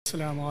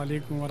Assalamu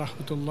alaikum wa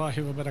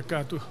rahmatullahi wa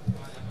barakatuh.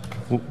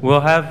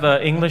 We'll have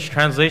English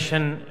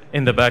translation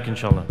in the back,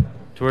 inshallah,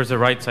 towards the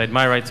right side,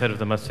 my right side of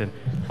the masjid.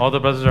 All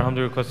the brothers are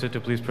humbly requested to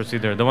please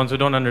proceed there. The ones who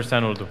don't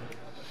understand Urdu.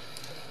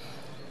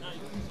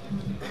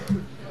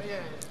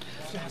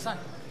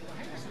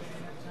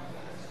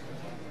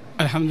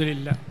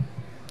 Alhamdulillah.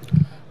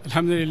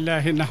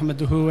 Alhamdulillah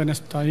nahmaduhu wa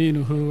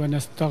nasta'inuhu wa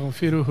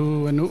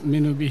nastaghfiruhu wa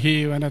nu'minu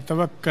bihi wa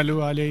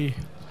natawakkalu alayhi.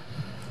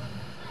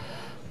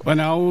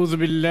 ونعوذ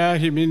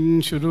بالله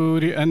من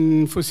شرور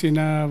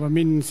أنفسنا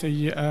ومن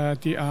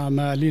سيئات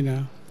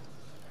أعمالنا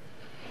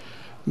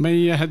من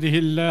يهده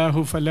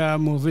الله فلا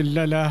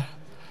مضل له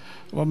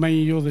ومن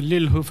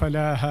يضلله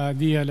فلا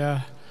هادي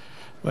له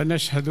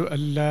ونشهد أن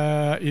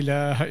لا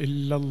إله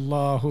إلا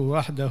الله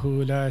وحده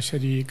لا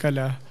شريك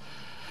له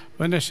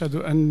ونشهد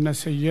أن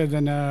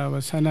سيدنا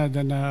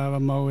وسندنا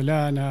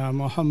ومولانا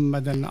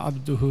محمدًا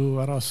عبده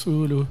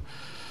ورسوله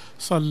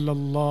صلى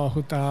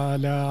الله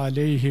تعالى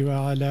عليه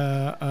وعلى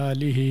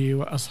آله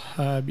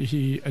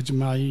وأصحابه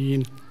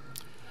أجمعين.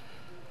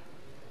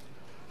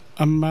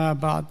 أما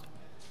بعد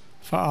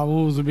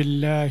فأعوذ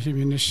بالله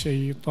من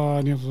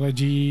الشيطان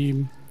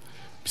الرجيم.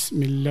 بسم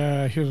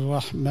الله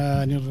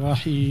الرحمن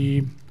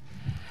الرحيم.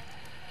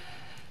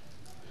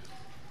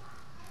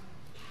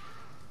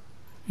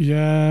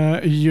 يا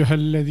أيها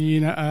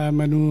الذين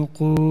آمنوا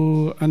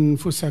قوا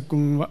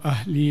أنفسكم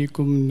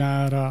وأهليكم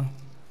نارا.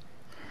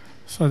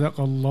 صدق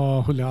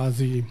اللہ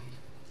العظیم.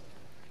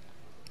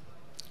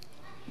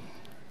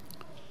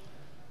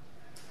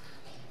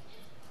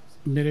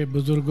 میرے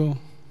بزرگوں،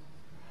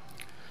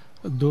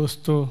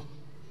 دوستوں،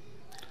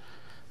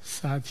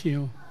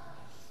 ساتھیوں،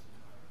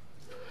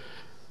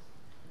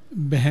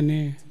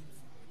 بہنیں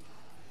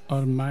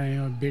اور مائیں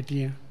اور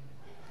بیٹیاں،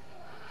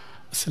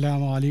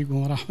 السلام علیکم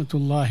ورحمۃ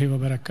اللہ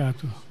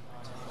وبرکاتہ.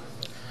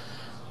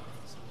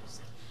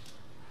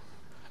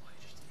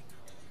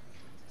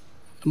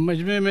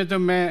 مجمع میں تو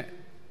میں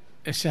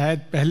شاید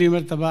پہلی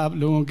مرتبہ آپ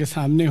لوگوں کے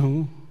سامنے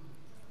ہوں،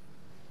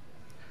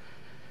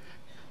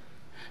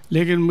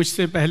 لیکن مجھ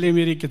سے پہلے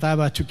میری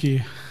کتاب آ چکی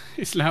ہے،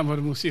 اسلام اور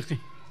موسیقی،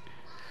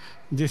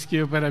 جس کے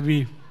اوپر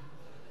ابھی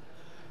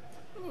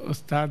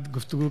استاد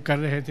گفتگو کر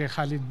رہے تھے،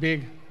 خالد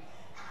بیگ.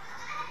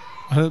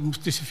 حضرت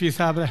مفتی شفیع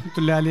صاحب رحمۃ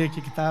اللہ علیہ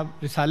کی کتاب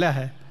رسالہ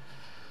ہے،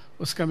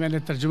 اس کا میں نے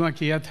ترجمہ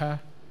کیا تھا.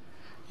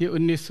 یہ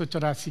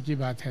 1984 کی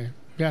بات ہے،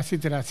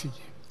 82-83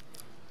 کی.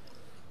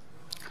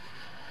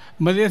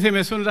 مزے سے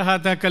میں سن رہا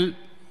تھا، کل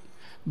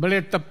بڑے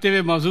تپتے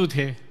ہوئے موضوع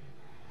تھے.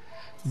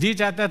 جی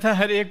چاہتا تھا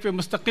ہر ایک پہ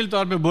مستقل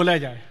طور پہ بولا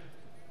جائے،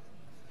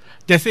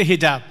 جیسے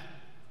حجاب.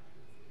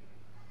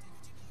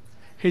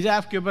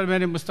 حجاب کے اوپر میں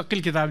نے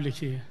مستقل کتاب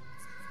لکھی ہے.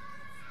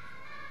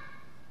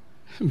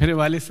 میرے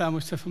والد صاحب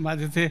مجھ سے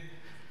فرماتے تھے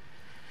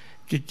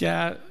کہ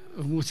کیا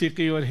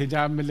موسیقی اور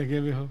حجاب میں لگے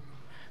ہوئے ہو،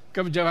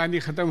 کب جوانی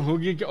ختم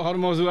ہوگی کہ اور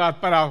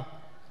موضوعات پر آؤ.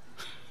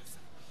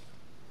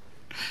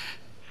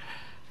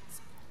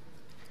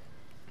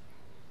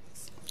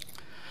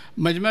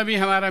 مجمع بھی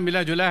ہمارا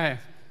ملا جلا ہے.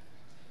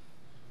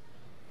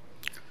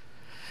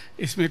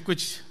 اس میں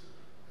کچھ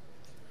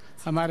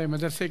ہمارے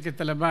مدرسے کے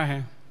طلباء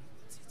ہیں،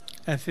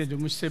 ایسے جو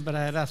مجھ سے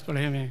براہ راست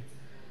پڑھے ہوئے ہیں،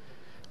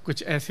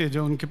 کچھ ایسے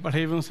جو ان کے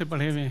پڑھے ہوئے سے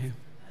پڑھے ہوئے ہیں،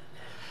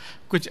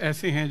 کچھ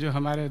ایسے ہیں جو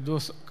ہمارے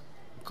دوست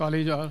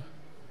کالج اور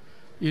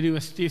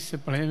یونیورسٹیز سے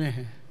پڑھے ہوئے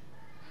ہیں.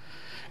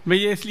 میں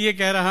یہ اس لیے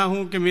کہہ رہا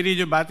ہوں کہ میری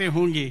جو باتیں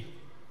ہوں گی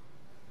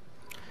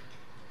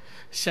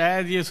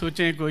شاید یہ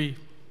سوچیں کوئی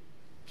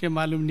کہ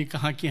معلوم نہیں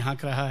کہاں کی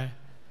ہانک رہا ہے،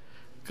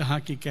 کہاں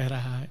کی کہہ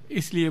رہا ہے.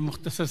 اس لیے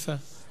مختصر سا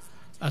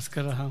عرض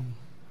کر رہا ہوں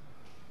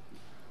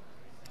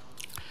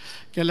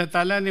کہ اللہ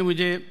تعالیٰ نے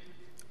مجھے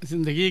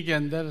زندگی کے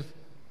اندر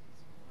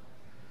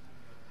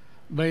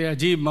بڑے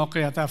عجیب موقع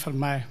عطا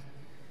فرمائے،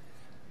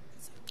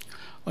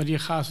 اور یہ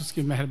خاص اس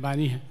کی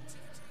مہربانی ہے.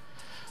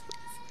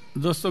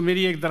 دوستو،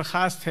 میری ایک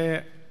درخواست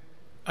ہے،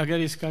 اگر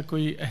اس کا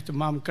کوئی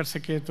اہتمام کر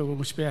سکے تو وہ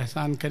مجھ پہ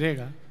احسان کرے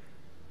گا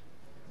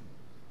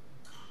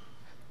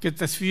کہ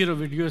تصویر اور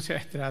ویڈیو سے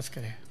احتراز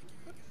کرے.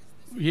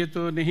 یہ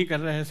تو نہیں کر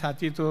رہے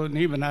ساتھی، تو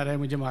نہیں بنا رہے،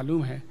 مجھے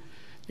معلوم ہے،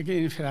 لیکن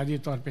انفرادی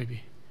طور پہ بھی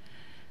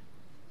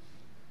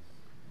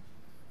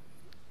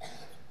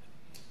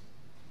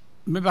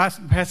میں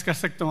بحث کر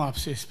سکتا ہوں آپ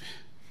سے.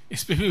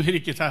 اس پہ بھی میری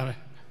کتاب ہے،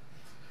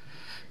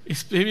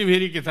 اس پہ بھی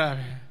میری کتاب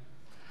ہے.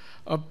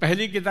 اور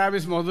پہلی کتاب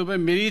اس موضوع پہ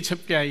میری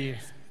چھپ کے آئی ہے،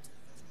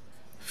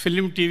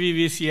 فلم ٹی وی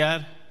VCR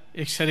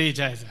ایک شرعی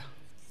جائزہ.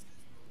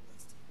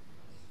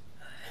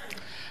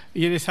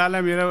 یہ رسالہ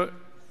میرا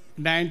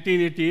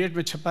 1988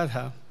 میں چھپا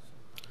تھا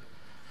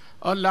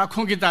اور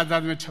لاکھوں کی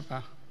تعداد میں چھپا.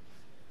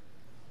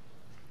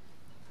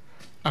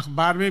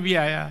 اخبار میں بھی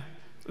آیا،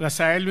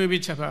 رسائل میں بھی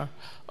چھپا،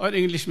 اور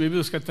انگلش میں بھی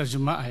اس کا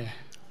ترجمہ آیا ہے.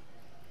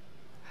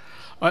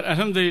 اور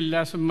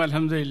الحمدللہ ثم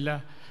الحمدللہ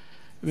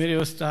میرے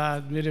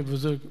استاد، میرے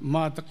بزرگ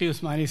تقی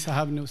عثمانی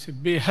صاحب نے اسے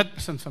بے حد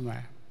پسند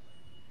فرمایا.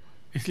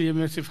 اس لیے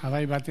میں صرف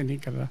ہوائی باتیں نہیں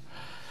کر رہا.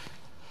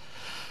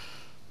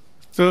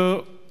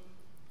 تو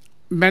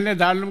میں نے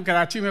دارالعلوم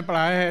کراچی میں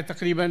پڑھا ہے،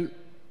 تقریباً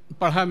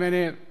پڑھا میں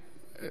نے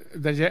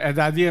درجہ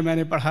اعدادیہ میں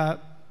نے پڑھا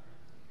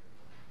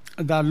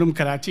دارالعلوم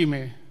کراچی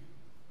میں.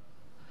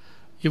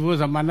 یہ وہ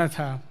زمانہ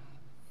تھا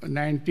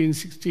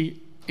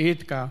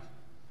 1968 کا،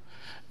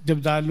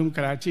 جب دارالعلوم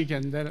کراچی کے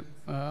اندر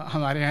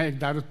ہمارے ہاں ایک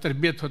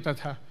دارالتربیت ہوتا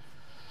تھا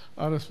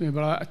اور اس میں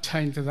بڑا اچھا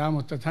انتظام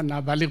ہوتا تھا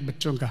نابالغ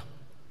بچوں کا۔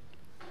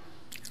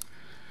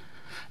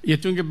 یہ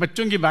چونکہ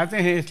بچوں کی باتیں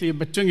ہیں اس لیے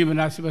بچوں کی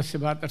مناسبت سے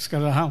بات عرض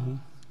کر رہا ہوں۔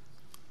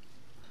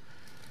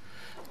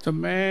 تو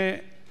میں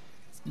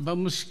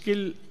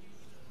بمشکل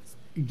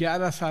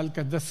 11 سال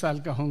کا 10 سال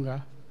کا ہوں گا،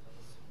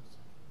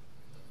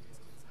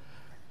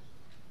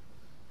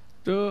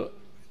 تو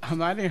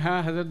ہمارے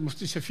ہاں حضرت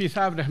مفتی شفیع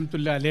صاحب رحمۃ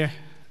اللہ علیہ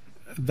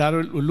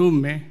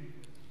دارالعلوم میں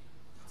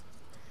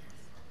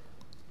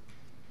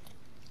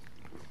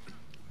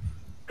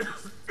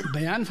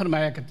بیان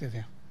فرمایا کرتے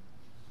تھے۔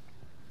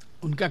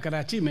 ان کا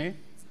کراچی میں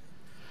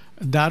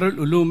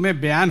دارالعلوم میں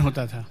بیان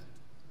ہوتا تھا۔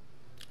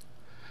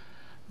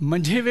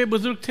 منجھے ہوئے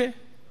بزرگ تھے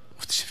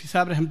مفتی شفیع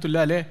صاحب رحمۃ اللہ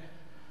علیہ،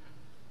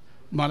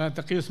 مولانا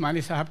تقی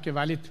عثمانی صاحب کے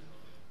والد،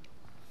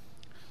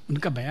 ان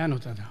کا بیان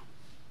ہوتا تھا،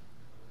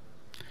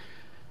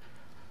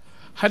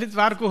 ہر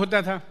اتوار کو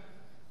ہوتا تھا،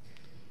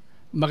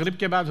 مغرب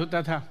کے بعد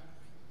ہوتا تھا۔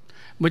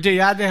 مجھے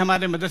یاد ہے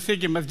ہمارے مدرسے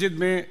کی مسجد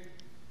میں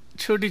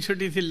چھوٹی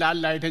چھوٹی سی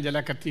لال لائٹیں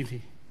جلا کرتی تھیں،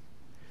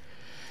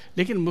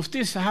 لیکن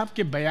مفتی صاحب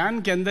کے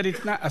بیان کے اندر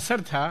اتنا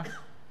اثر تھا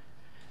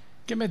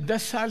کہ میں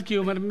 10 سال کی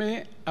عمر میں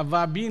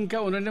اوابین کا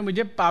انہوں نے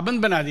مجھے پابند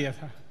بنا دیا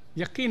تھا۔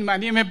 یقین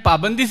مانیے میں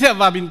پابندی سے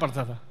اوابین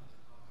پڑھتا تھا۔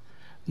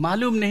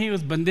 معلوم نہیں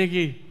اس بندے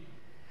کی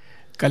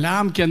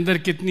کلام کے اندر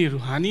کتنی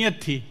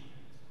روحانیت تھی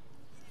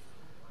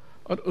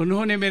اور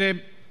انہوں نے میرے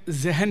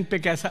ذہن پہ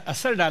کیسا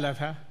اثر ڈالا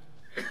تھا۔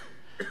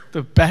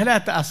 تو پہلا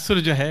تأثر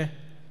جو ہے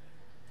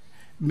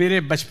میرے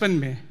بچپن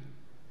میں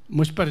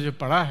مجھ پر جو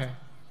پڑا ہے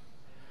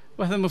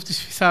وہ حضرت مفتی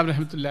شفیع صاحب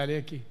رحمۃ اللہ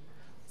علیہ کی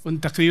ان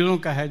تقریروں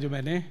کا ہے جو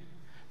میں نے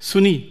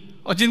سنی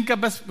اور جن کا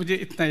بس مجھے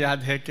اتنا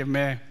یاد ہے کہ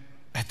میں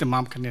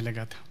اہتمام کرنے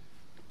لگا تھا۔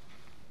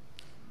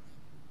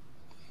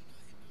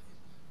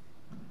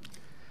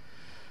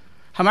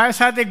 ہمارے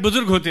ساتھ ایک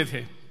بزرگ ہوتے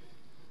تھے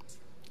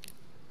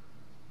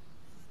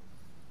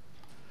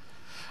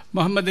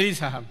محمد علی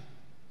صاحب،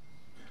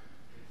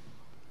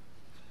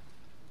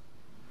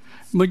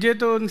 مجھے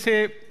تو ان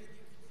سے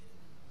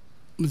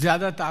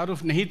زیادہ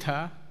تعارف نہیں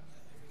تھا،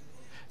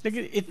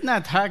 لیکن اتنا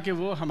تھا کہ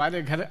وہ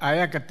ہمارے گھر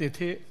آیا کرتے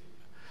تھے۔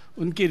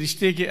 ان کے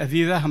رشتے کی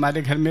عزیزہ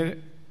ہمارے گھر میں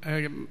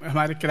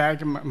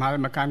ہمارے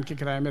مکان کے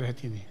کرائے میں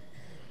رہتی تھیں۔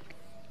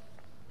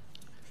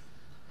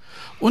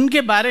 ان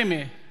کے بارے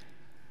میں،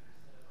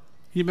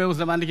 یہ میں اس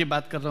زمانے کی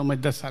بات کر رہا ہوں، میں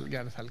 10 سال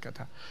 11 سال کا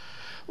تھا،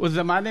 اس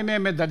زمانے میں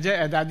میں درجہ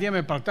اعدادیہ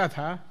میں پڑھتا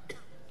تھا،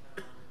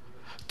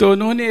 تو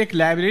انہوں نے ایک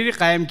لائبریری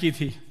قائم کی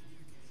تھی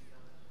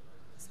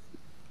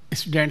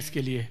اسٹوڈینٹس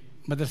کے لیے،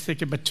 مدرسے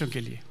کے بچوں کے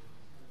لیے۔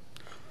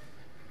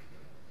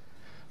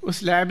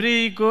 اس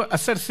لائبریری کو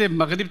عصر سے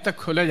مغرب تک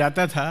کھولا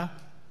جاتا تھا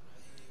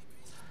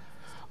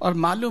اور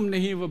معلوم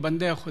نہیں وہ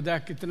بندہ خدا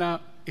کتنا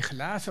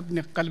اخلاص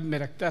اپنے قلب میں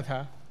رکھتا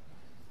تھا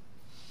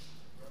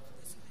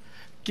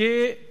کہ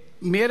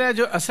میرا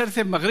جو عصر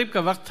سے مغرب کا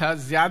وقت تھا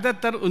زیادہ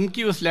تر ان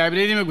کی اس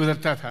لائبریری میں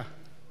گزرتا تھا۔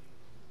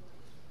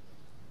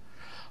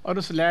 اور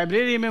اس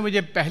لائبریری میں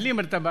مجھے پہلی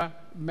مرتبہ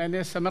میں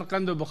نے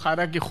سمرقند و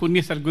بخارا کی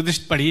خونی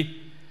سرگزشت پڑھی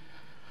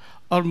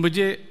اور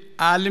مجھے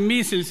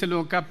عالمی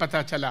سلسلوں کا پتہ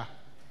چلا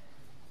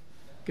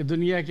کہ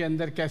دنیا کے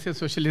اندر کیسے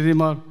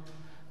سوشلزم اور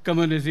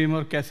کمیونزم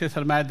اور کیسے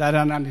سرمایہ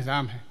دارانہ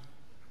نظام ہے۔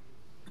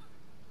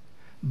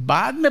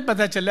 بعد میں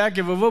پتہ چلا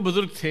کہ وہ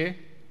بزرگ تھے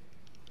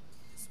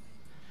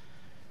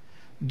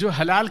جو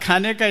حلال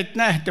کھانے کا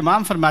اتنا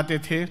اہتمام فرماتے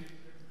تھے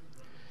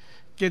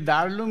کہ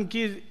دارالعلوم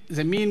کی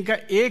زمین کا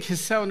ایک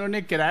حصہ انہوں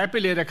نے کرائے پہ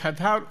لے رکھا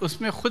تھا اور اس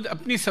میں خود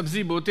اپنی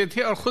سبزی بوتے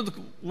تھے اور خود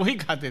وہی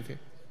کھاتے تھے،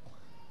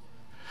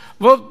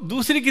 وہ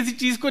دوسری کسی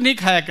چیز کو نہیں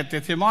کھایا کرتے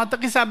تھے۔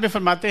 مولانا صاحب بھی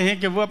فرماتے ہیں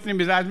کہ وہ اپنے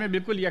مزاج میں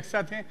بالکل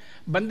یکساں تھے،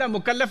 بندہ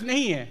مکلف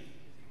نہیں ہے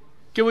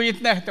کہ وہ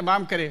اتنا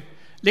اہتمام کرے،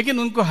 لیکن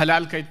ان کو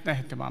حلال کا اتنا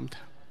اہتمام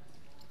تھا۔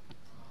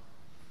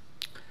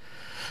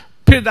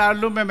 پھر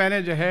دارالعلوم میں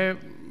نے جو ہے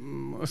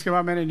اس کے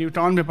بعد میں نے نیو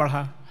ٹاؤن میں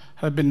پڑھا،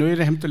 حضرت بن نوئی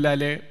رحمۃ اللہ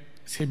علیہ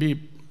سے بھی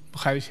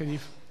بخاری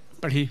شریف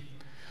پڑھی،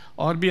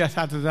 اور بھی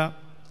اساتذہ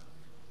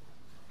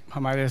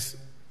ہمارے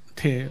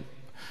تھے،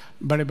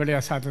 بڑے بڑے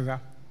اساتذہ۔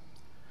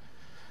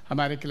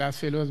 ہمارے کلاس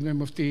فیلوز میں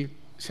مفتی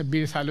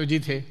شبیر سالوجی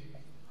تھے،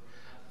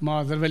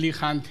 معذر ولی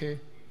خان تھے،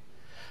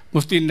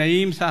 مفتی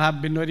نعیم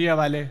صاحب بنوریا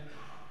والے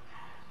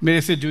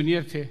میرے سے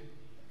جونیئر تھے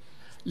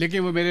لیکن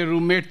وہ میرے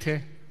روم میٹ تھے،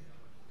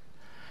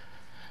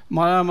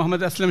 مولانا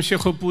محمد اسلم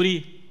شیخ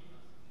پوری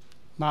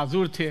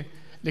معذور تھے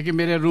لیکن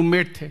میرے روم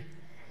میٹ تھے۔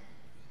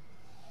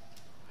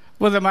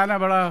 وہ زمانہ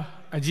بڑا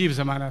عجیب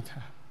زمانہ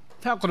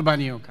تھا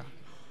قربانیوں کا۔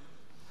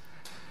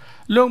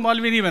 لوگ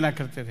مولوی نہیں بنا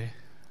کرتے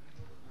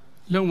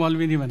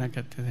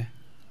تھے،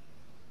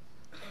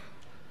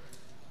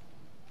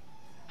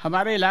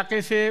 ہمارے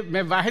علاقے سے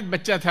میں واحد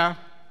بچہ تھا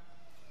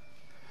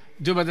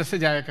جو مدرسے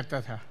جایا کرتا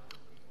تھا۔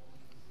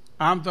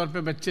 عام طور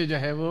پہ بچے جو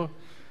ہے وہ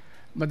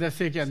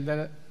مدرسے کے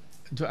اندر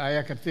جو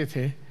آیا کرتے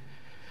تھے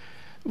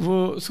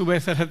وہ صوبہ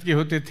سرحد کے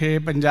ہوتے تھے،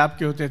 پنجاب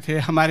کے ہوتے تھے،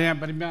 ہمارے یہاں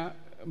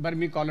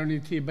برمی کالونی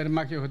تھی،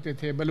 برما کے ہوتے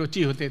تھے،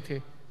 بلوچی ہوتے تھے۔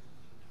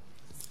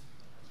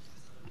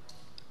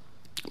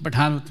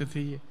 پٹھان ہوتے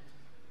تھے یہ،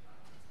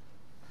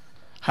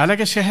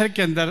 حالانکہ شہر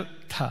کے اندر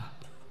تھا.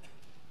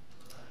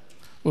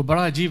 وہ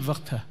بڑا عجیب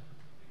وقت تھا.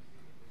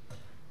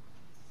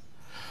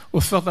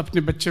 اس وقت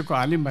اپنے بچے کو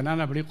عالم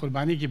بنانا بڑی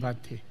قربانی کی بات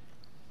تھی.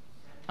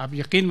 آپ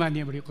یقین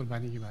مانیے بڑی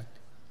قربانی کی بات تھی.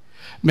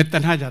 میں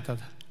تنہا جاتا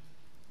تھا.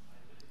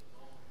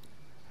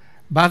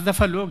 بعض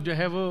دفعہ لوگ جو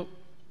ہے وہ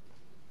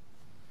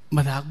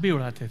مذاق بھی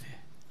اڑاتے تھے،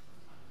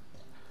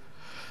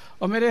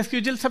 اور میرا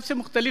اسکیڈول سب سے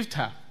مختلف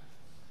تھا.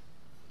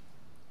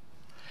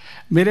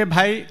 میرے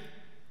بھائی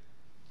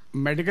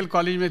میڈیکل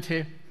کالج میں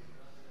تھے،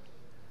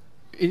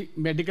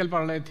 میڈیکل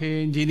پڑھ رہے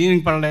تھے، انجینئرنگ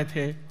پڑھ رہے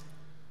تھے،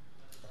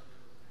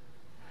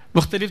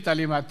 مختلف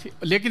تعلیمات تھی.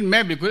 لیکن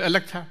میں بالکل الگ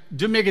تھا.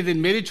 جمعے کے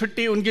دن میری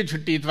چھٹی، ان کی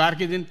چھٹی اتوار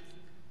کے دن،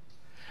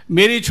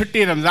 میری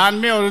چھٹی رمضان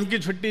میں اور ان کی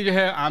چھٹی جو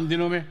ہے عام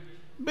دنوں میں.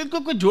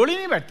 بالکل کوئی جوڑ ہی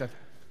نہیں بیٹھتا تھا.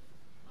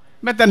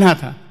 میں تنہا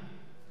تھا.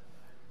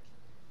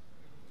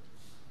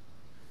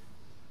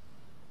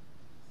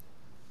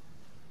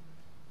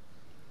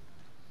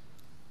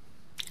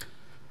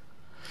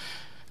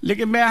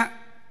 لیکن میں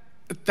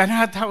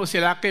تنہا تھا اس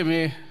علاقے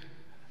میں.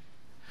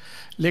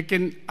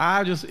 لیکن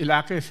آج اس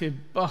علاقے سے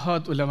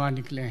بہت علماء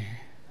نکلے ہیں.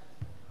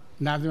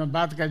 ناظم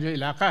آباد کا جو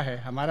علاقہ ہے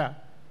ہمارا،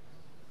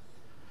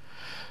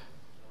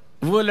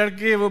 وہ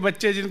لڑکے، وہ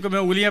بچے جن کو میں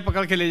انگلیاں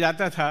پکڑ کے لے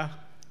جاتا تھا،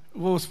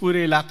 وہ اس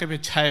پورے علاقے میں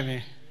چھائے ہوئے.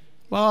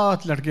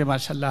 بہت لڑکے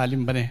ماشاءاللہ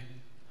عالم بنے.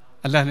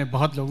 اللہ نے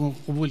بہت لوگوں کو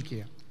قبول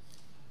کیا.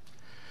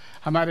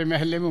 ہمارے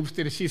محلے میں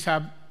مفتی رشید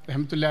صاحب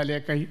رحمۃ اللہ علیہ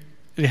کی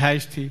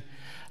رہائش تھی.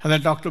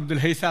 حضرت ڈاکٹر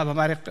عبدل صاحب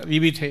ہمارے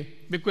قریبی تھے،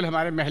 بالکل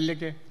ہمارے محلے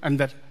کے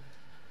اندر.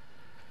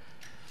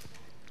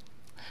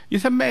 یہ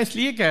سب میں اس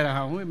لیے کہہ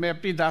رہا ہوں، میں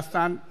اپنی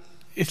داستان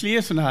اس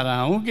لیے سنا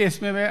رہا ہوں کہ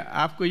اس میں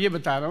آپ کو یہ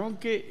بتا رہا ہوں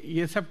کہ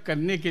یہ سب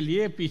کرنے کے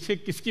لیے پیچھے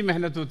کس کی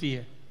محنت ہوتی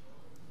ہے.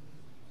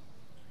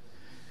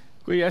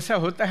 کوئی ایسا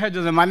ہوتا ہے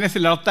جو زمانے سے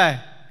لڑتا ہے،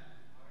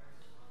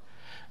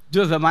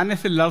 جو زمانے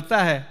سے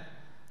لڑتا ہے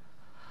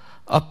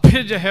اور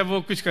پھر جو ہے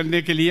وہ کچھ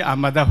کرنے کے لیے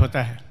آمادہ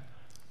ہوتا ہے.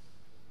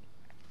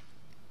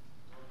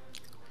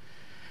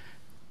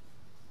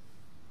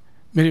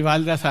 میری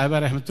والدہ صاحبہ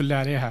رحمۃ اللہ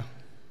علیہ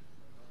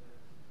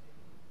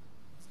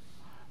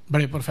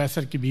بڑے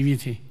پروفیسر کی بیوی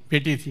تھی،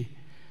 بیٹی تھی.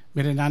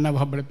 میرے نانا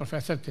بہت بڑے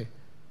پروفیسر تھے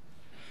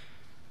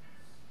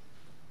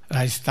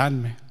راجستھان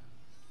میں،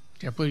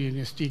 جے پور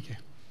یونیورسٹی کے.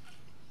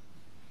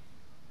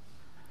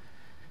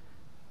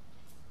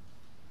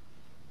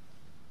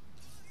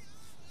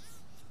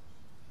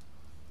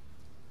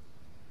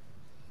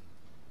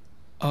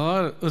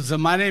 اور اس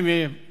زمانے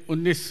میں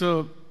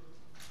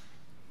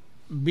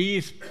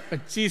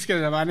 1920-25 کے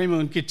زمانے میں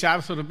ان کی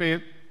 400 روپے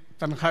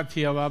تنخواہ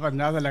تھی. اب آپ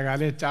اندازہ لگا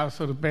لیں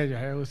 400 روپے جو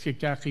ہے اس کی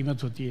کیا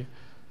قیمت ہوتی ہے.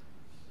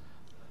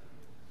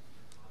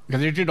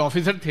 گزیٹڈ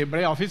آفیسر تھے،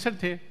 بڑے آفیسر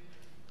تھے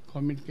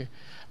گورنمنٹ کے.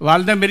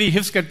 والدہ میری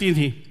حفظ کرتی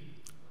تھیں.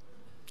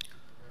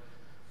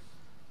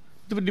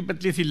 تو بڑی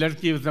پتلی سی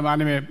لڑکی، اس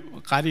زمانے میں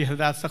قاری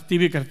حضرات سختی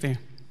بھی کرتے ہیں.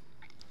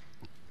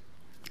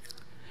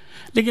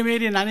 لیکن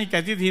میری نانی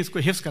کہتی تھی اس کو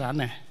حفظ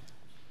کرانا ہے.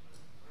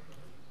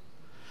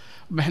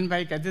 بہن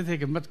بھائی کہتے تھے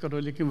کہ مت کرو،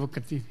 لیکن وہ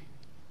کرتی تھی.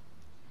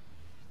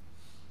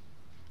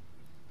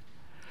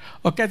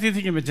 اور کہتی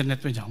تھی کہ میں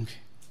جنت میں جاؤں گی.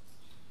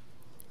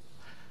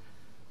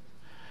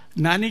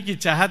 نانی کی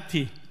چاہت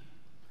تھی،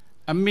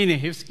 امی نے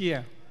حفظ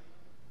کیا.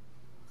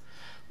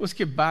 اس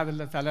کے بعد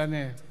اللہ تعالیٰ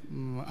نے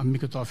امی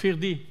کو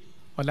توفیق دی،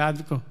 اولاد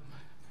کو.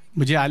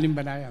 مجھے عالم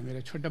بنایا.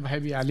 میرا چھوٹا بھائی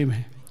بھی عالم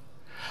ہے.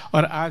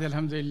 اور آج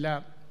الحمدللہ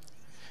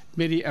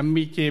میری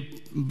امی کے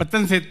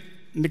بطن سے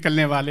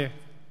نکلنے والے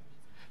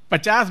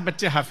 50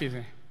 بچے حافظ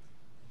ہیں.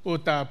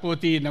 پوتا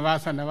پوتی،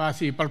 نواسا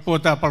نواسی،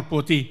 پڑپوتا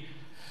پڑپوتی،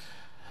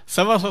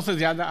 125 سے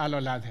زیادہ آل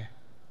اولاد ہے،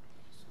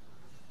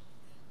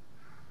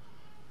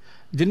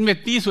 جن میں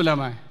 30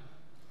 علماء ہیں.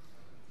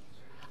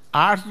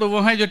 8 تو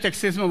وہ ہیں جو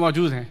ٹیکساس میں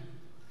موجود ہیں،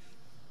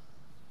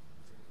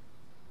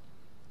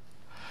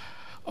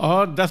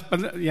 اور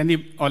 10-15 یعنی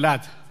اولاد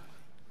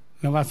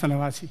نواسا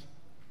نواسی،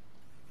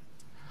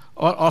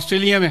 اور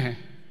آسٹریلیا میں ہیں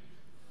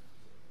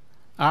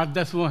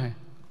 8-10 وہ ہیں.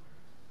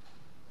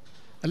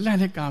 اللہ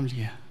نے کام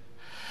لیا.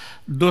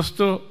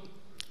 دوستو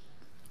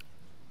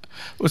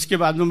اس کے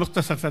بعد میں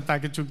مختصر تھا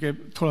تاکہ چونکہ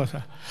تھوڑا سا،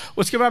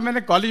 اس کے بعد میں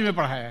نے کالج میں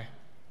پڑھایا ہے.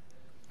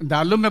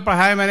 دارالعلوم میں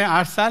پڑھایا میں نے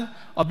 8 سال،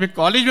 اور پھر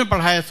کالج میں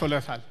پڑھایا 16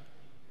 سال.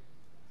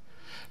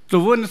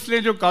 تو وہ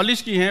نسلیں جو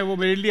کالج کی ہیں وہ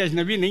میرے لیے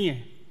اجنبی نہیں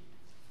ہیں.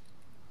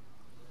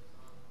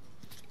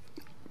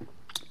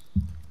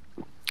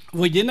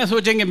 وہ یہ نہ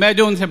سوچیں کہ میں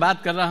جو ان سے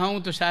بات کر رہا ہوں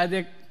تو شاید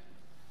ایک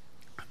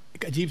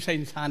عجیب سا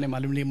انسان ہے،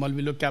 معلوم نہیں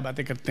مولوی لوگ کیا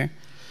باتیں کرتے ہیں.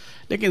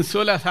 لیکن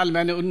 16 سال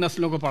میں نے ان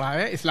نسلوں کو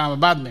پڑھایا اسلام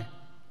آباد میں،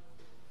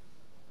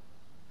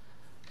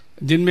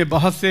 جن میں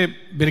بہت سے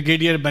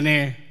بریگیڈیئر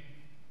بنے،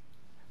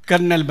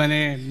 کرنل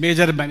بنے،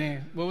 میجر بنے.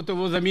 وہ تو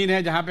وہ زمین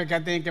ہے جہاں پہ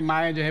کہتے ہیں کہ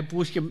مائیں جو ہے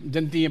پوچھ کے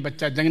جنتی ہیں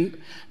بچہ.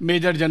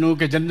 میجر جنو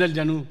کہ جنرل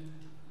جنو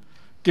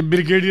کہ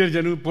بریگیڈیئر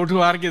جنو،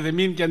 پوٹھوہار کی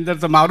زمین کے اندر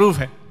تو معروف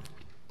ہے.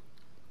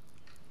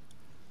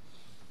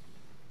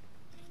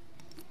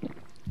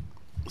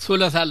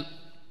 سولہ سال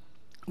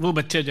وہ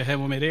بچے جو ہے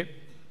وہ میرے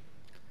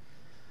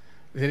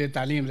زیر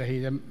تعلیم رہی.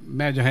 جب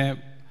میں جو ہے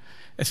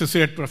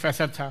ایسوسیٹ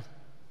پروفیسر تھا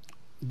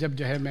جب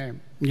جو ہے میں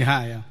یہاں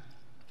آیا،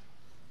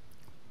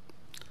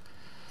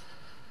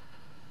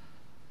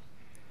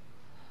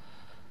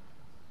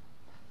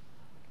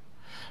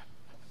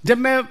 جب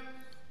میں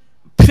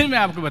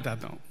آپ کو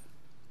بتاتا ہوں،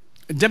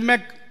 جب میں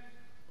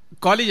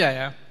کالج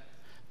آیا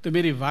تو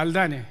میری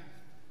والدہ نے،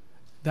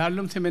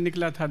 دارالعلوم سے میں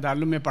نکلا تھا،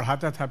 دارالعلوم میں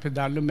پڑھاتا تھا، پھر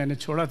دارالعلوم میں نے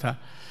چھوڑا تھا،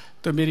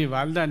 تو میری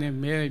والدہ نے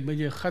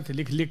مجھے خط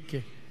لکھ کے،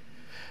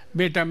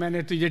 بیٹا میں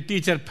نے تجھے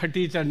ٹیچر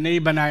پھٹیچر نہیں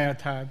بنایا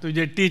تھا،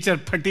 تجھے ٹیچر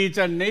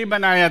پھٹیچر نہیں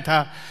بنایا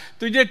تھا،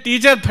 تجھے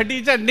ٹیچر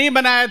پھٹیچر نہیں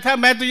بنایا تھا،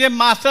 میں تجھے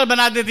ماسٹر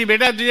بنا دیتی،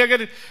 بیٹا تجھے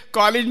اگر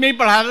کالج میں ہی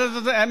پڑھاتا تھا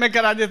تو ایم اے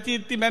کرا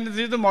دیتی، میں نے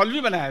تجھے تو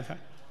مولوی بنایا تھا۔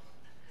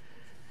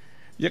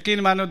 یقین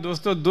مانو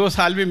دوستو، 2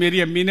 سال بھی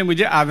میری امی نے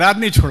مجھے آزاد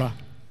نہیں چھوڑا،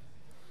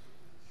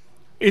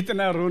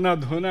 اتنا رونا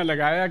دھونا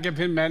لگایا کہ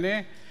پھر میں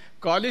نے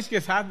کالج کے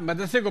ساتھ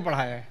مدرسے کو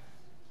پڑھایا ہے۔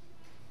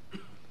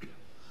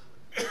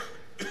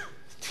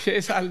 6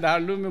 سال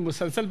دارالعلوم میں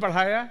مسلسل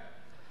پڑھایا،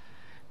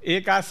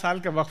 1-8 سال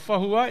کا وقفہ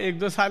ہوا،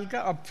 1-2 سال کا،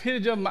 اور پھر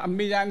جو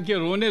امی جان کے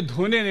رونے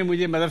دھونے نے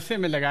مجھے مدرسے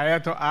میں لگایا،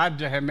 تو آج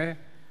جو ہے میں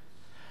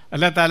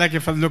اللہ تعالیٰ کے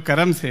فضل و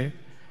کرم سے،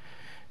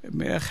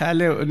 میرا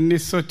خیال ہے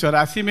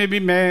 1984 میں بھی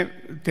میں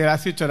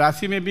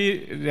 83-84 میں بھی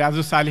ریاض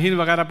الصالحین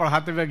وغیرہ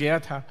پڑھاتے ہوئے گیا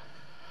تھا،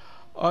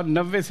 اور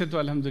 90 سے تو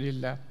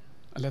الحمدللہ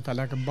اللہ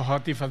تعالیٰ کا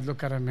بہت ہی فضل و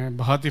کرم ہے،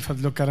 بہت ہی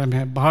فضل و کرم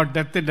ہے۔ بہت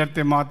ڈرتے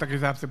ڈرتے موت تک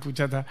صاحب سے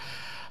پوچھا تھا،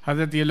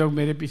 حضرت یہ لوگ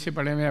میرے پیچھے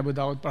پڑے ہوئے ہیں ابو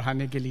داؤد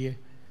پڑھانے کے لیے،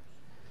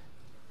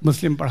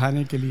 مسلم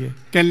پڑھانے کے لیے،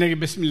 کہنے لگے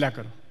بسم اللہ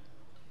کرو۔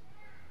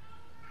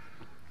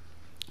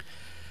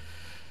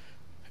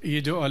 یہ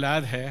جو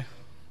اولاد ہے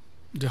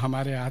جو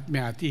ہمارے ہاتھ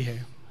میں آتی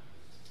ہے،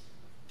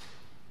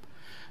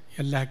 یہ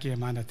اللہ کی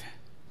امانت ہے،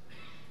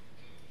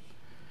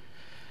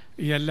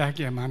 یہ اللہ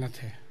کی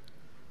امانت ہے۔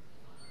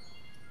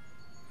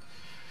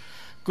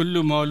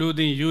 کل مولود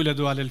یولد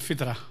علی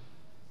الفطرہ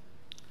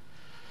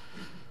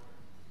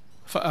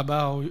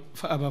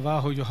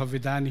فأبواہ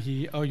یحودانہ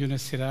او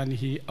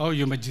ینصرانہ او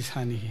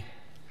یمجسانہ۔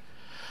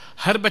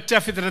 ہر بچہ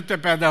فطرت پہ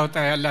پیدا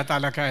ہوتا ہے، اللہ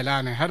تعالیٰ کا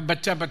اعلان ہے، ہر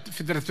بچہ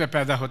فطرت پہ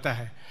پیدا ہوتا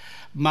ہے،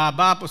 ماں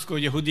باپ اس کو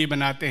یہودی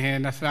بناتے ہیں،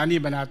 نصرانی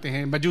بناتے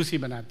ہیں، مجوسی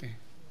بناتے ہیں۔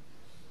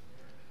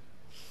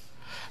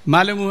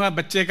 معلوم ہوا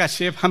بچے کا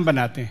شیپ ہم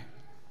بناتے ہیں،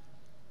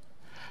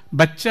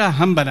 بچہ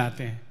ہم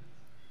بناتے ہیں،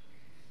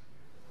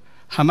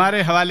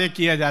 ہمارے حوالے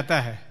کیا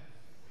جاتا ہے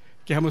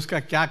کہ ہم اس کا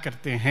کیا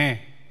کرتے ہیں۔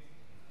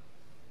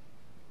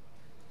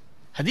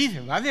 حدیث ہے،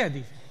 واضح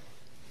حدیث ہے۔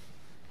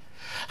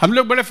 ہم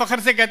لوگ بڑے فخر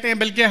سے کہتے ہیں،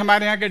 بلکہ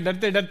ہمارے یہاں کے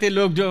ڈرتے ڈرتے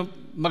لوگ جو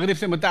مغرب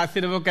سے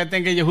متاثر ہیں وہ کہتے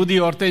ہیں کہ یہودی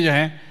عورتیں جو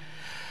ہیں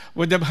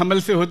وہ جب حمل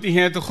سے ہوتی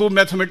ہیں تو خوب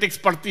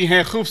میتھمیٹکس پڑھتی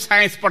ہیں، خوب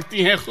سائنس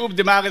پڑھتی ہیں، خوب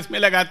دماغ اس میں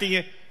لگاتی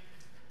ہیں،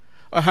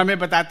 اور ہمیں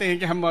بتاتے ہیں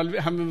کہ ہم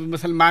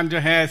مسلمان جو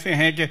ہیں ایسے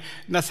ہیں کہ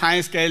نہ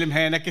سائنس کا علم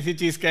ہے، نہ کسی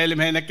چیز کا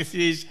علم ہے، نہ کسی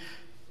چیز۔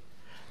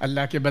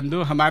 اللہ کے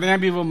بندو، ہمارے یہاں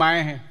بھی وہ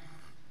مائیں ہیں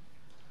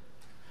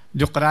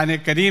جو قرآن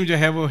کریم جو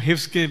ہے وہ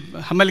حفظ کے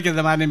حمل کے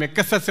زمانے میں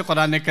کثرت سے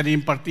قرآن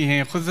کریم پڑھتی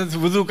ہیں،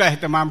 خصوصاً وضو کا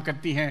اہتمام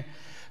کرتی ہیں،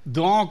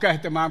 دعاؤں کا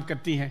اہتمام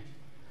کرتی ہیں۔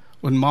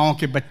 ان ماؤں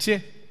کے بچے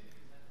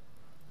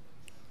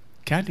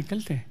کیا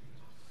نکلتے ہیں؟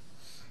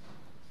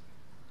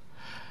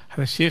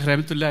 حضرت شیخ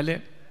رحمۃ اللہ علیہ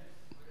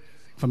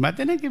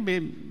فرماتے ہیں کہ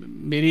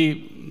میری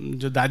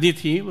جو دادی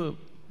تھی وہ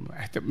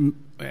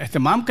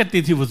اہتمام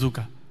کرتی تھی وضو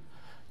کا،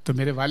 تو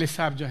میرے والد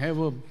صاحب جو ہے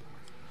وہ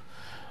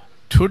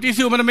چھوٹی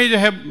سی عمر میں جو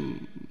ہے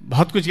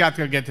بہت کچھ یاد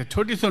کر گئے تھے،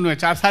 چھوٹی سی عمر میں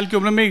 4 سال کی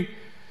عمر میں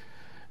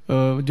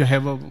جو ہے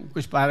وہ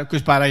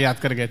کچھ پارہ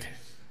یاد کر گئے تھے،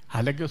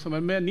 حالانکہ اس عمر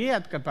میں نہیں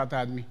یاد کر پاتا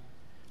آدمی،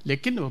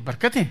 لیکن وہ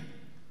برکتیں۔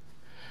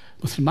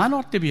 مسلمان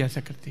عورتیں بھی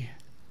ایسا کرتی ہیں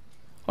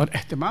اور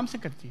اہتمام سے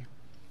کرتی ہیں۔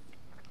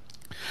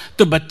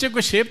 تو بچے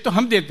کو شیپ تو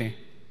ہم دیتے ہیں۔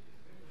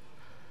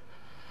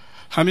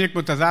 ہم ایک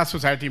متضاد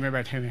سوسائٹی میں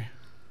بیٹھے ہوئے ہیں۔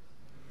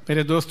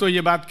 میرے دوستوں،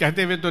 یہ بات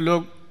کہتے ہوئے تو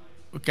لوگ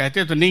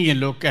کہتے تو نہیں ہیں،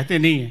 لوگ کہتے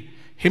نہیں ہیں،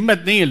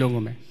 ہمت نہیں ہے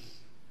لوگوں میں،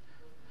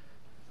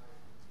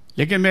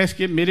 لیکن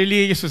میرے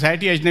لیے یہ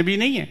سوسائٹی اجنبی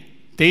نہیں ہے۔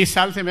 23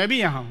 سال سے میں بھی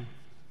یہاں ہوں،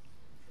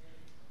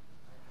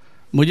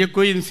 مجھے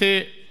کوئی ان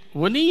سے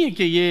وہ نہیں ہے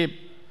کہ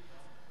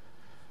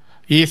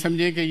یہ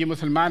سمجھیں کہ یہ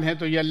مسلمان ہیں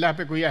تو یہ اللہ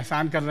پہ کوئی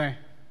احسان کر رہے ہیں،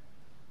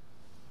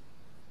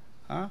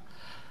 ہاں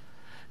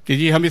کہ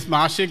جی ہم اس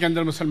معاشرے کے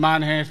اندر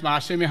مسلمان ہیں، اس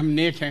معاشرے میں ہم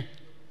نیک ہیں۔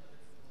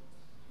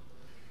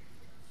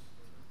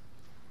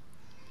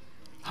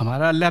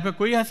 ہمارا اللہ پہ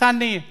کوئی احسان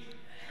نہیں ہے،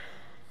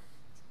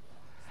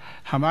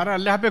 ہمارا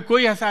اللہ پہ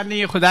کوئی احسان نہیں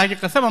ہے، خدا کی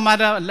قسم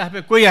ہمارا اللہ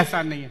پہ کوئی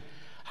احسان نہیں ہے۔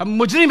 ہم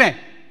مجرم ہیں،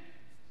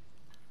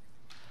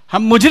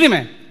 ہم مجرم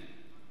ہیں۔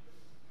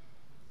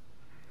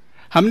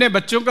 ہم نے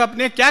بچوں کو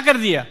اپنے کیا کر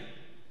دیا؟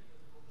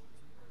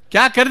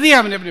 کیا کر دیا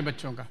ہم نے اپنے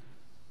بچوں کا؟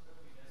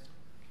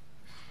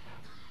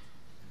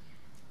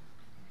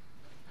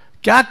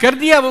 کیا کر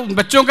دیا؟ وہ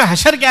بچوں کا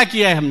حشر کیا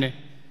کیا ہے ہم نے؟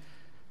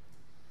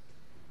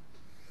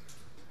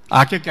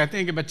 آ کے کہتے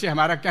ہیں کہ بچے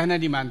ہمارا کہنا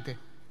نہیں مانتے،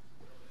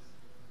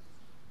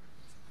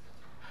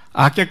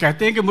 آ کے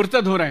کہتے ہیں کہ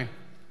مرتد ہو رہے ہیں،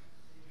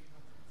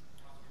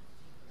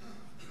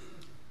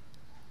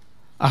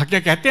 آ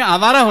کے کہتے ہیں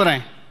آوارہ ہو رہے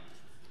ہیں۔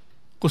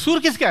 قصور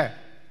کس کا ہے؟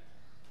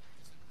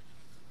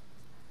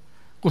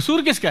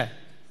 قصور کس کا ہے؟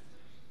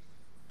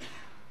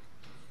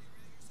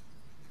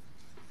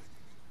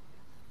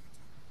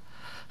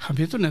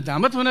 ہمیں تو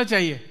ندامت ہونا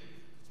چاہیے.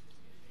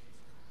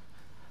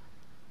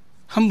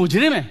 ہم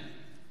مجرم ہیں.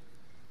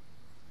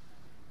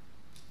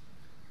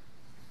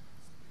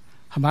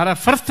 ہمارا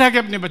فرض تھا کہ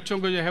اپنے بچوں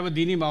کو جو ہے وہ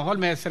دینی ماحول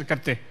میں میسر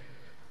کرتے.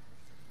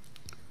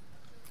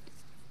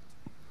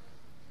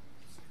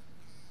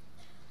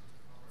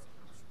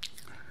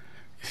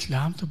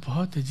 اسلام تو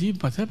بہت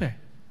عجیب مذہب ہے.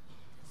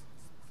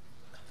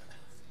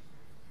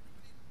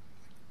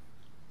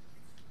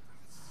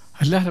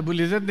 اللہ رب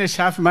العزت نے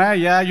ارشاد فرمایا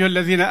یا ایھا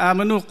الذین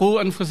آمنوا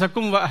قوا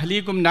انفسکم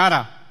واہلیکم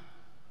نارا.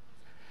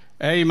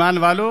 اے ایمان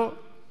والو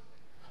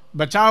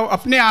بچاؤ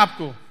اپنے آپ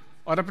کو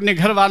اور اپنے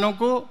گھر والوں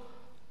کو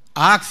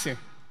آگ سے.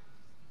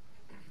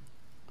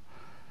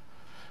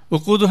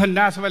 وقودها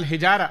الناس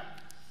والحجارہ،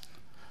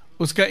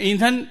 اس کا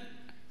ایندھن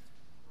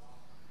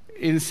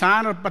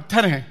انسان اور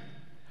پتھر ہیں.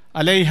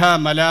 علیہا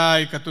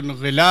ملائکۃ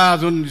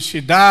غلاظ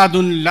شداد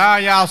لا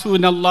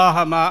یعصون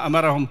اللہ ما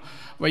امرہم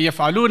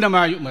ویفعلون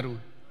ما یؤمرون.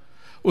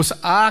 اس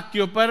آگ کے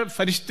اوپر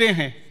فرشتے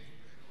ہیں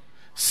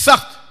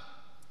سخت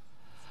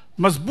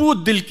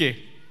مضبوط دل کے.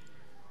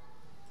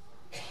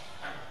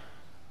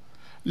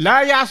 لا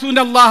یعصون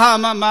اللہ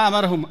ما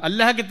امرہم،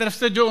 اللہ کی طرف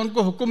سے جو ان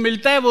کو حکم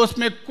ملتا ہے وہ اس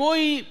میں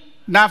کوئی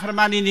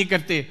نافرمانی نہیں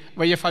کرتے.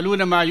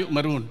 وَيَفْعَلُونَ مَا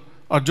يُؤْمَرُونَ،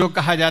 اور جو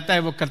کہا جاتا ہے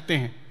وہ کرتے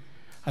ہیں.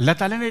 اللہ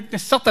تعالیٰ نے اتنے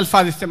سخت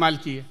الفاظ استعمال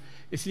کیے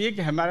اس لیے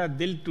کہ ہمارا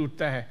دل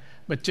ٹوٹتا ہے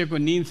بچے کو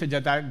نیند سے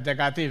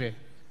جگاتے ہوئے.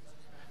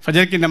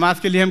 فجر کی نماز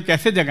کے لیے ہم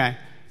کیسے جگائیں؟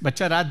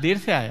 بچہ رات دیر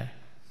سے آیا ہے.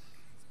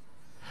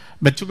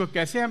 بچوں کو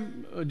کیسے ہم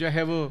جو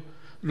ہے وہ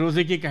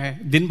روزے کی کہیں؟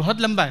 دن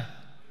بہت لمبا ہے،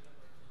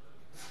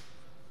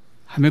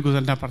 ہمیں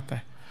گزرنا پڑتا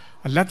ہے.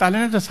 اللہ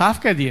تعالیٰ نے تو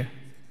صاف کہہ دیا،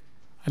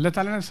 اللہ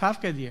تعالیٰ نے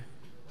صاف کہہ دیا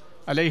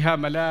علیہا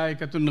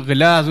ملائکۃ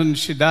غلاظ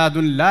شداد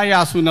لا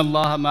یعصون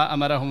اللہ ما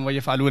امرہم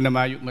ویفعلون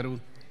ما یؤمرون.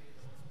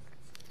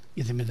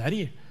 یہ ذمہ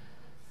داری ہے.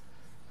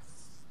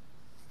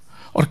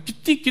 اور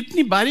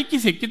کتنی باریکی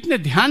سے، کتنے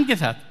دھیان کے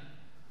ساتھ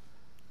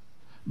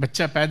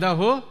بچہ پیدا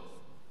ہو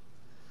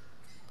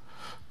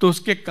تو اس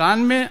کے کان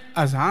میں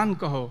اذان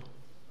کہو.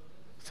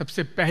 سب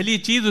سے پہلی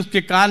چیز اس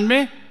کے کان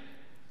میں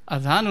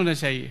اذان ہونا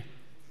چاہیے.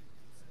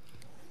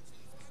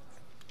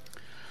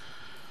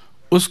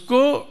 اس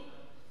کو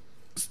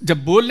جب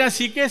بولنا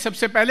سیکھے سب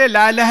سے پہلے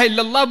لا الہ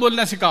الا اللہ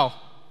بولنا سکھاؤ.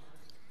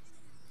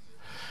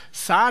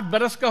 7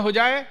 برس کا ہو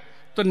جائے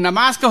تو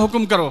نماز کا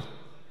حکم کرو.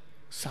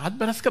 7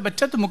 برس کا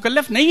بچہ تو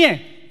مکلف نہیں ہے.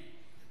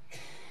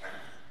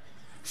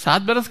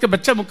 7 برس کا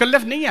بچہ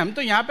مکلف نہیں ہے. ہم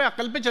تو یہاں پہ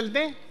عقل پہ چلتے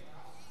ہیں.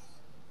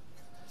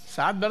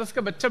 7 برس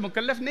کا بچہ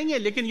مکلف نہیں ہے،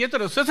 لیکن یہ تو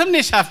رسول صلی اللہ علیہ وسلم نے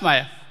ارشاد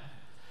فرمایا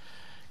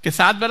کہ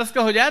 7 برس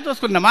کا ہو جائے تو اس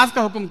کو نماز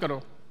کا حکم کرو،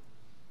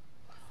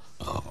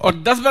 اور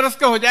 10 برس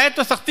کا ہو جائے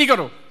تو سختی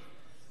کرو،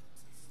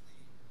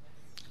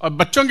 اور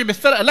بچوں کے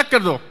بستر الگ کر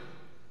دو.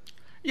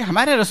 یہ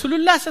ہمارے رسول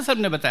اللہ صلی اللہ علیہ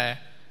وسلم نے بتایا.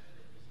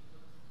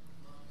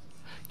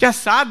 کیا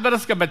 7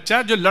 برس کا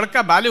بچہ جو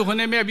لڑکا بالغ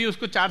ہونے میں ابھی اس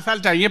کو 4 سال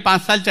چاہیے،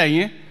 5 سال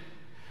چاہیے،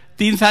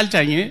 3 سال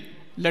چاہیے،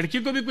 لڑکی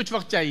کو بھی کچھ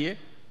وقت چاہیے،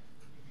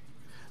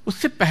 اس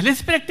سے پہلے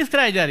سے پریکٹس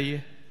کرائی جا رہی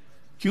ہے؟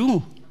 کیوں؟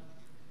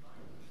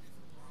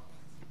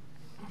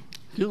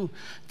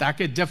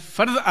 تاکہ جب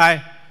فرض آئے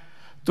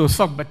تو اس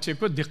وقت بچے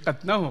کو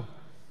دقت نہ ہو.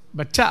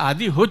 بچہ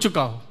عادی ہو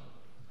چکا ہو.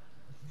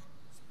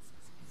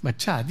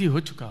 بچہ عادی ہو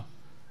چکا ہو.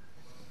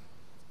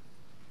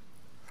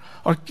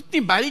 اور کتنی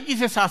باریکی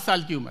سے 7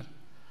 سال کی عمر.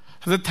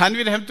 حضرت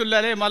تھانوی رحمۃ اللہ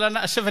علیہ، مولانا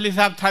اشرف علی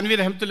صاحب تھانوی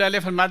رحمۃ اللہ علیہ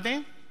فرماتے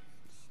ہیں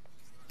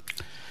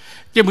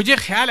کہ مجھے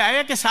خیال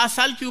آیا کہ 7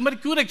 سال کی عمر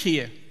کیوں رکھی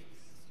ہے،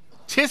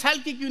 6 سال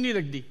کی کیوں نہیں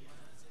رکھ دی.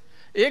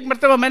 ایک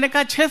مرتبہ میں نے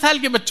کہا 6 سال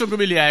کے بچوں کو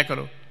بھی لے آیا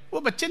کرو. وہ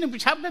بچے نے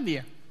پیشاب کر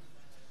دیا.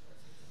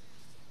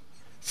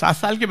 7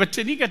 سال کے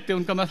بچے نہیں کرتے،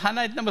 ان کا مثانہ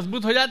اتنا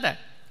مضبوط ہو جاتا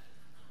ہے.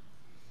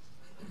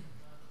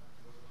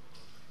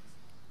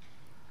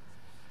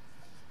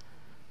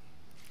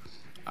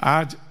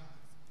 آج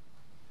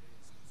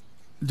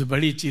جو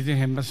بڑی چیزیں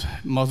ہیں،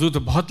 موضوع تو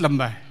بہت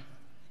لمبا ہے،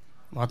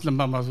 بہت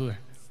لمبا موضوع ہے.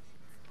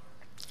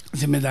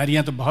 ذمہ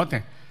داریاں تو بہت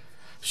ہیں،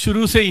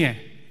 شروع سے ہی ہیں.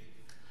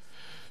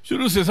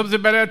 شروع سے سب سے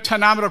پہلے اچھا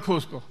نام رکھو.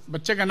 اس کو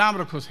بچے کا نام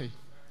رکھو،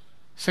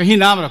 صحیح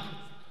نام رکھو.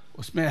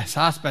 اس میں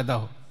احساس پیدا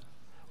ہو،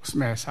 اس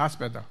میں احساس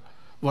پیدا ہو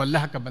وہ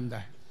اللہ کا بندہ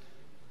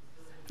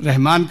ہے،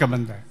 رحمان کا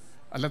بندہ ہے.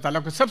 اللہ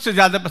تعالیٰ کو سب سے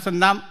زیادہ پسند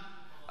نام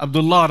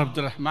عبداللہ اور عبد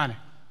الرحمن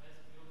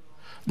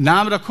ہے.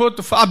 نام رکھو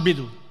تو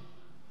فعبدو،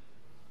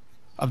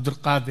 عبد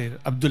القادر،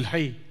 عبد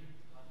الحی،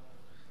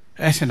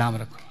 ایسے نام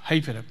رکھو.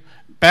 حی پہ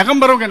رکھو.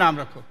 پیغمبروں کے نام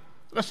رکھو،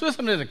 رسول صلی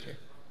اللہ علیہ وسلم نے رکھے.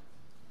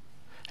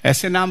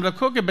 ایسے نام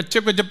رکھو کہ بچے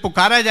کو جب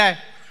پکارا جائے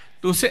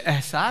تو اسے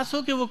احساس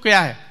ہو کہ وہ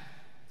کیا ہے.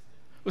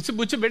 اس سے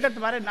پوچھو بیٹا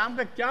تمہارے نام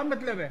کا کیا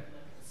مطلب ہے.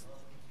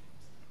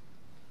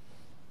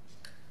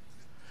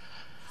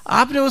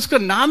 آپ نے اس کا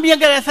نام بھی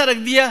اگر ایسا رکھ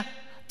دیا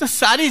تو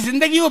ساری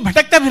زندگی وہ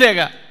بھٹکتا پھرے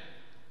گا،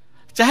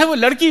 چاہے وہ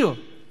لڑکی ہو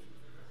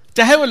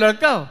چاہے وہ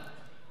لڑکا ہو.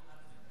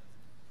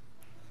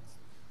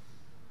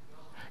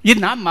 یہ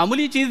نام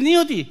معمولی چیز نہیں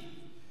ہوتی،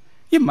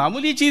 یہ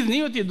معمولی چیز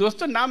نہیں ہوتی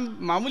دوستو. نام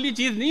معمولی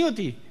چیز نہیں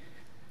ہوتی.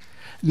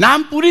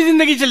 نام پوری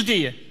زندگی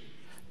چلتی ہے.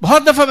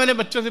 بہت دفعہ میں نے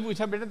بچوں سے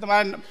پوچھا بیٹا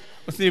تمہارا نام،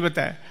 اس نے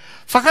بتایا،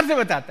 فخر سے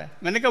بتاتا ہے.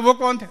 میں نے کہا وہ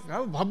کون تھے؟ کہا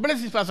وہ بہت بڑے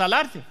سپہ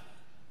سالار تھے.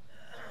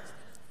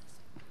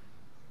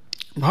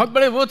 بہت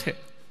بڑے وہ تھے.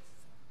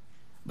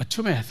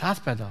 بچوں میں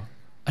احساس پیدا ہو,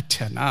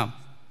 اچھا نام,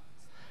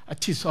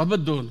 اچھی صحبت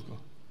دو ان کو,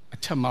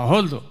 اچھا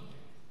ماحول دو.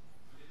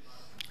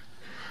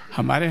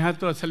 ہمارے ہاں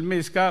تو اصل میں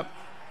اس کا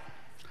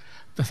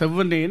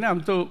تصور نہیں ہے نا. ہم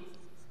تو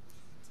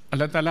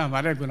اللہ تعالیٰ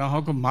ہمارے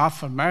گناہوں کو معاف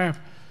فرمائے,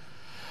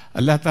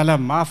 اللہ تعالیٰ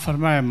معاف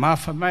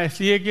فرمائے,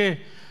 اس لیے کہ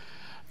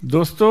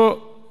دوستو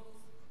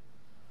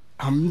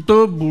ہم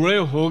تو بوڑھے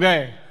ہو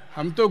گئے,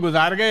 ہم تو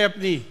گزار گئے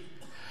اپنی.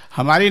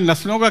 ہماری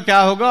نسلوں کا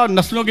کیا ہوگا اور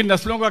نسلوں کی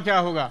نسلوں کا کیا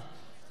ہوگا,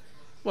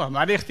 وہ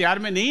ہمارے اختیار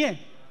میں نہیں ہے.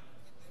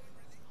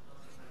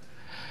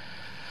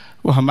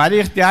 وہ ہمارے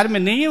اختیار میں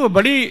نہیں ہے. وہ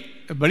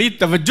بڑی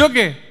توجہ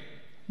کے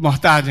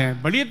محتاج ہیں,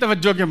 بڑی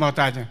توجہ کے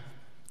محتاج ہیں.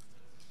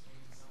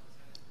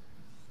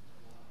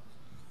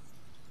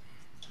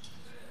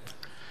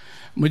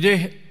 مجھے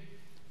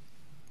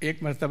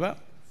ایک مرتبہ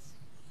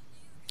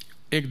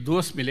ایک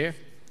دوست ملے,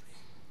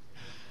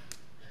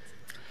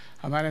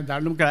 ہمارے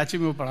دارالعلوم کراچی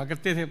میں وہ پڑھا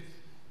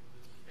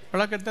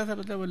کرتا تھا.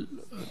 مطلب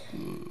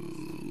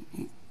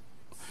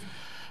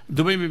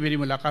دبئی میں میری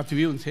ملاقات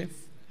ہوئی ان سے,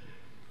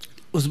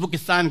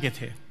 ازبکستان کے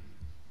تھے.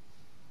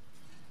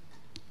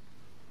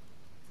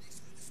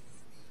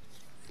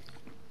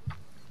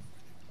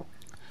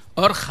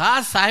 اور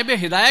خاص صاحب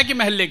ہدایہ کے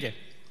محلے کے.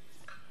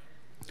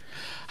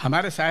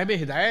 ہمارے صاحب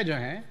ہدایہ جو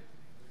ہیں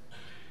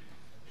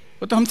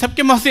وہ تو ہم سب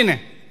کے محسن ہیں.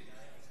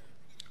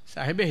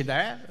 صاحب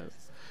ہدایہ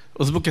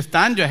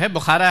ازبکستان جو ہے,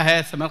 بخارا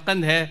ہے,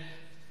 سمرقند ہے,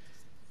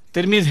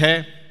 ترمیز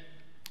ہے,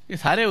 یہ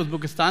سارے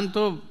ازبکستان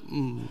تو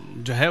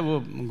جو ہے وہ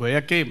گویا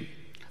کہ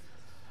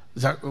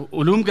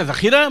علوم کا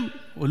ذخیرہ,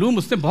 علوم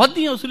اس نے بہت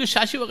دی ہیں. اصول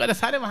شاشی وغیرہ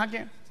سارے وہاں کے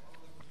ہیں,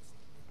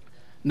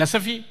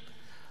 نصفی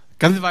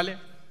کنز والے.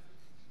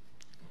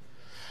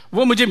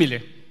 وہ مجھے ملے.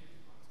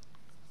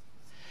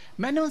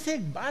 میں نے ان سے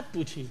ایک بات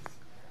پوچھی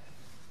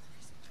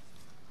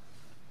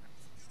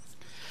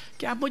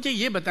کہ آپ مجھے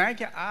یہ بتائیں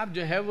کہ آپ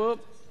جو ہے وہ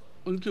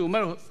ان کی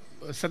عمر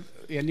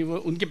یعنی وہ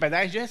ان کی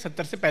پیدائش جو ہے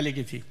 70 سے پہلے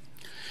کی تھی.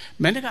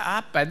 میں نے کہا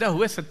آپ پیدا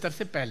ہوئے 70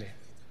 سے پہلے,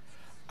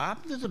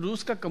 آپ نے تو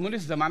روس کا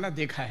کمیونسٹ زمانہ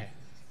دیکھا ہے.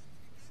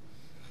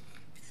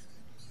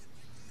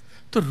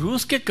 تو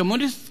روس کے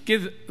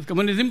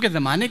کمیونزم کے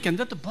زمانے کے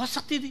اندر تو بہت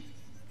سختی تھی,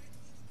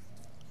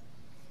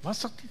 بہت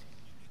سختی تھی.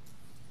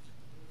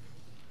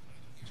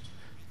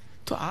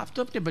 تو آپ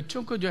تو اپنے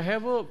بچوں کو جو ہے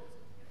وہ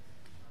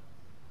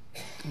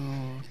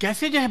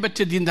کیسے جو ہے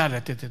بچے دیندار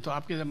رہتے تھے؟ تو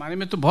آپ کے زمانے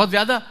میں تو بہت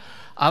زیادہ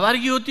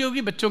آوارگی ہوتی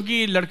ہوگی بچوں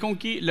کی,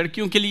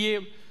 لڑکیوں کے لیے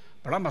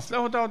بڑا مسئلہ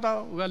ہوتا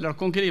ہوگا,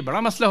 لڑکوں کے لیے بڑا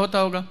مسئلہ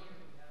ہوتا ہوگا.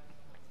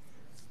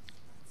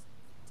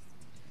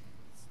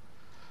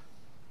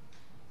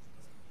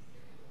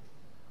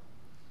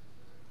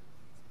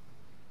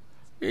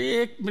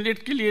 ایک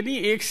منٹ کے لیے نہیں,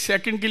 ایک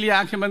سیکنڈ کے لیے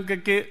آنکھیں بند کر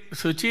کے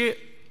سوچئے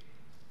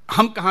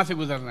ہم کہاں سے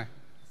گزر رہے ہیں,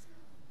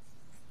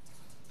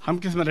 ہم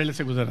کس مرحلے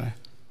سے گزر رہے ہیں.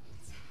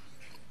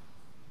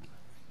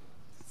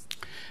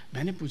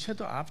 میں نے پوچھا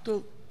تو آپ کے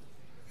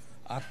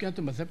یہاں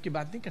تو مذہب کی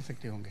بات نہیں کر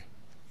سکتے ہوں گے.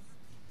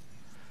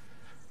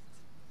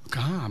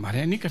 کہاں ہمارے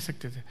یہاں نہیں کر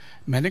سکتے تھے.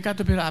 میں نے کہا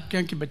تو پھر آپ کے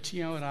یہاں کی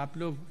بچیاں اور آپ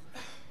لوگ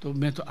تو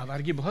میں تو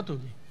آوارگی بہت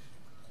ہوگی.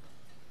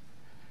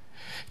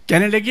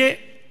 کہنے لگے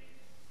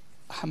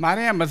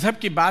ہمارے یہاں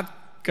مذہب کی بات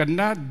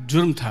کرنا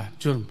جرم تھا,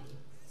 جرم.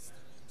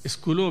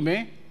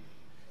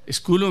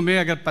 اسکولوں میں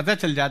اگر پتہ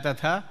چل جاتا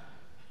تھا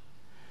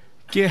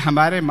کہ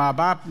ہمارے ماں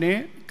باپ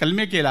نے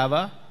کلمے کے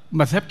علاوہ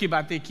مذہب کی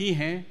باتیں کی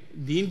ہیں,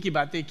 دین کی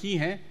باتیں کی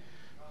ہیں,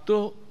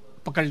 تو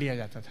پکڑ لیا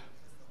جاتا تھا,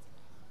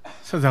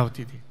 سزا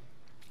ہوتی تھی.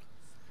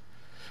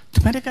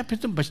 تو میں نے کہا پھر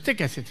تم بچتے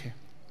کیسے تھے؟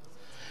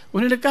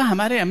 انہوں نے کہا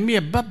ہمارے امی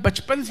ابا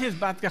بچپن سے اس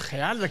بات کا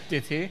خیال رکھتے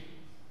تھے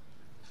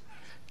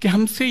کہ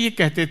ہم سے یہ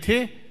کہتے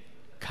تھے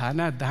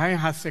کھانا دائیں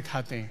ہاتھ سے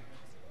کھاتے ہیں,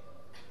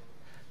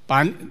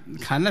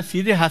 کھانا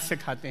سیدھے ہاتھ سے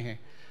کھاتے ہیں,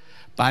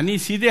 پانی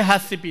سیدھے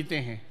ہاتھ سے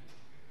پیتے ہیں,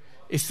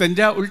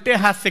 استنجا الٹے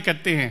ہاتھ سے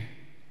کرتے ہیں,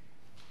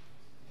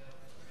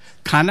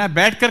 کھانا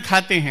بیٹھ کر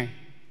کھاتے ہیں,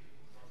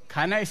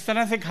 کھانا اس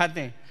طرح سے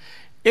کھاتے ہیں.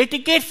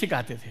 ایٹیکیٹ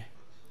سکھاتے تھے,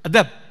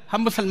 ادب.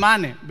 ہم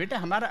مسلمان ہیں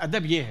بیٹا, ہمارا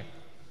ادب یہ ہے,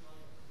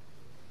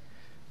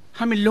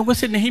 ہم ان لوگوں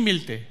سے نہیں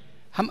ملتے,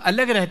 ہم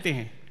الگ رہتے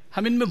ہیں,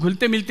 ہم ان میں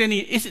گھلتے ملتے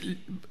نہیں.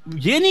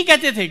 یہ نہیں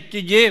کہتے تھے کہ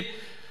یہ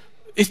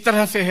اس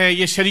طرح سے ہے,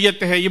 یہ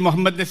شریعت ہے, یہ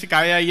محمد نے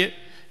سکھایا, یہ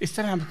اس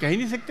طرح ہم کہہ ہی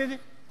نہیں سکتے تھے.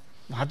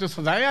 وہاں تو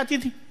سزائیں آتی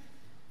تھی.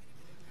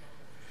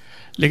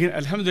 لیکن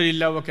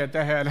الحمدللہ وہ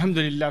کہتا ہے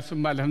الحمدللہ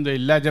ثم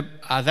الحمدللہ, جب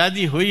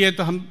آزادی ہوئی ہے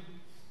تو ہم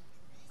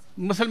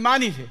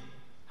مسلمان ہی تھے,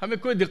 ہمیں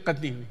کوئی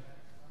دقت نہیں ہوئی.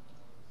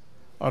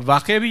 اور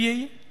واقعہ بھی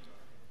یہی ہے.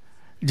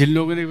 جن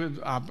لوگوں نے,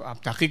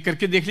 آپ تحقیق کر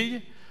کے دیکھ لیجئے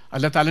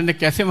اللہ تعالیٰ نے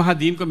کیسے وہاں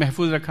دین کو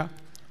محفوظ رکھا.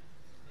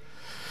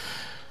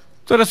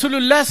 تو رسول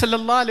اللہ صلی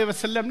اللہ علیہ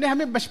وسلم نے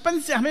ہمیں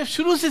بچپن سے, ہمیں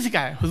شروع سے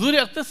سکھایا. حضور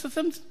اقدس صلی اللہ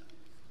علیہ وسلم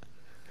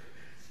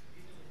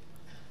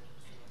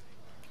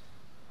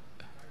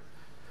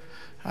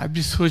آپ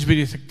بھی سوچ بھی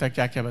نہیں سکتا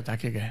کیا کیا بتا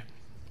کے گئے.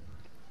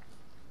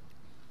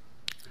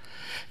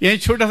 یہی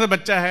چھوٹا سا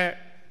بچہ ہے,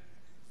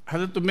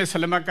 حضرت ام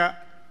سلمہ کا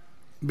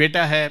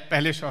بیٹا ہے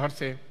پہلے شوہر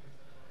سے,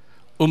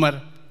 عمر,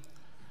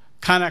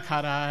 کھانا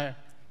کھا رہا ہے,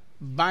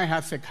 بائیں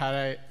ہاتھ سے کھا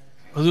رہا ہے,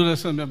 حضور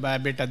رسول میں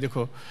بیٹا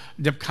دیکھو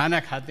جب کھانا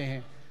کھاتے ہیں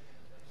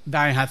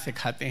دائیں ہاتھ سے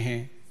کھاتے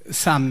ہیں،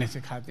 سامنے سے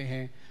کھاتے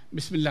ہیں،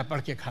 بسم اللہ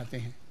پڑھ کے کھاتے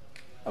ہیں.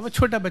 اب وہ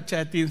چھوٹا بچہ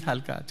ہے 3 سال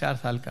کا 4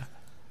 سال کا،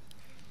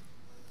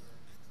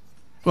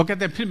 وہ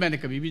کہتے ہیں پھر میں نے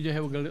کبھی بھی جو ہے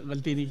وہ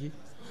غلطی نہیں کی.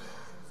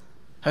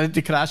 حضرت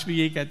اخراش بھی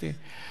یہی کہتے ہیں.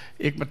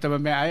 ایک مرتبہ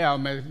میں آیا اور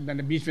میں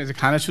نے بیچ میں سے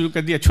کھانا شروع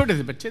کر دیا، چھوٹے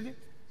سے بچے تھے.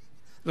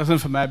 رسول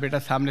فرمایا بیٹا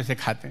سامنے سے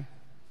کھاتے ہیں،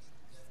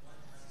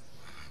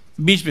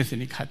 بیچ میں سے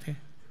نہیں کھاتے،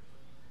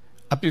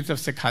 اپنی طرف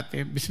سے کھاتے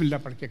ہیں، بسم اللہ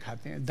پڑھ کے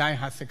کھاتے ہیں، دائیں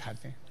ہاتھ سے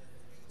کھاتے ہیں.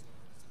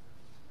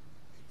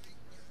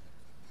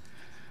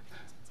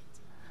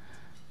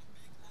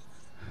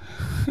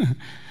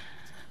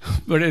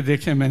 بڑے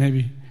دیکھیں میں نے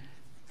بھی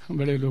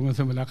بڑے لوگوں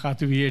سے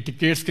ملاقات ہوئی ہے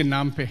ایٹیکیٹس کے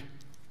نام پہ.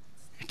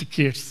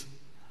 ایٹیکیٹس،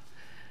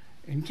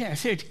 ان کے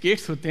ایسے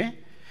ایٹیکیٹس ہوتے ہیں،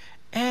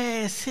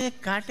 ایسے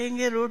کاٹیں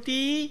گے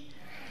روٹی،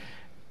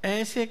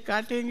 ایسے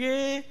کاٹیں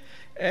گے،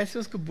 ایسے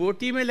اس کو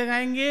بوٹی میں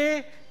لگائیں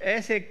گے،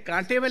 ایسے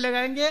کانٹے میں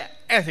لگائیں گے،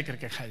 ایسے کر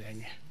کے کھا جائیں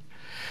گے.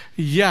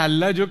 یا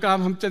اللہ جو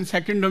کام ہم چند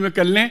سیکنڈوں میں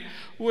کر لیں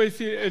وہ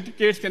اسی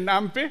ایٹیکیٹس کے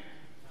نام پہ.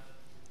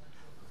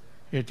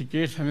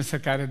 ایٹیکیٹس ہمیں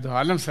سرکار دو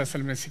عالم صلی اللہ علیہ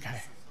وسلم نے سکھائے،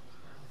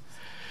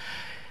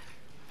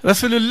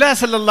 رسول اللہ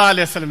صلی اللہ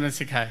علیہ وسلم نے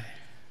سکھائے.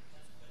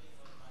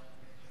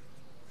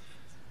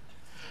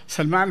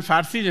 سلمان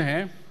فارسی جو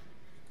ہیں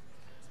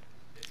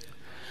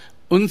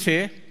ان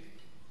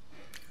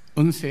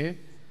سے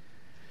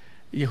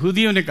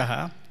یہودیوں نے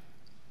کہا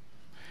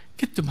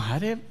کہ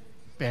تمہارے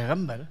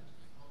پیغمبر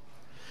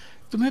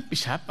تمہیں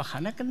پیشاب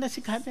پخانہ کرنا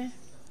سکھاتے ہیں.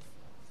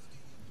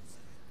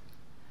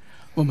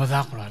 وہ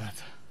مذاق اڑا رہا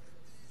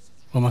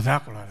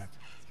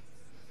تھا،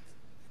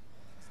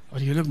 اور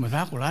یہ لوگ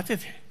مذاق اڑاتے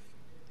تھے.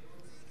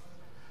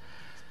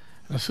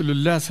 رسول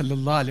اللہ صلی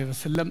اللہ علیہ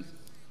وسلم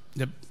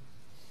جب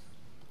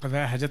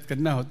قضاء حاجت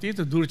کرنا ہوتی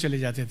تو دور چلے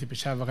جاتے تھے،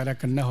 پیشاب وغیرہ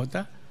کرنا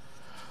ہوتا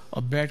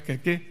اور بیٹھ کر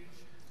کے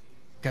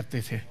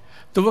کرتے تھے.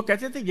 تو وہ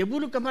کہتے تھے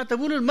یبول کما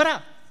تبول المرأ،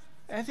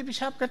 ایسے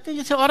پیشاب کرتے ہیں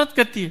جیسے عورت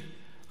کرتی ہے.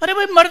 ارے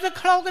بھائی مرد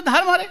کھڑا ہو کے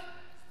دھار مارے.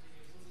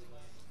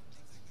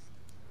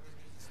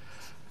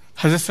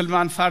 حضرت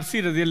سلمان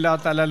فارسی رضی اللہ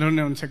تعالیٰ عنہ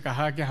نے ان سے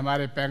کہا کہ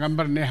ہمارے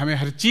پیغمبر نے ہمیں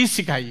ہر چیز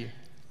سکھائی ہے.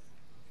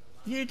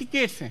 یہ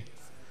ایٹیکیٹس ہیں،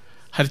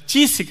 ہر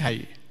چیز سکھائی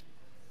ہے.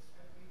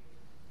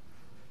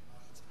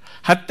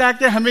 حتیٰ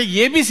کہ ہمیں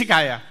یہ بھی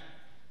سکھایا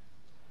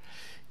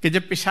کہ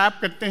جب پیشاب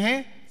کرتے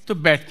ہیں تو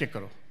بیٹھ کے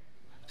کرو،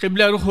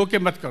 قبلہ رخ ہو کے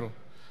مت کرو،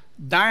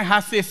 دائیں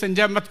ہاتھ سے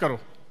استنجا مت کرو.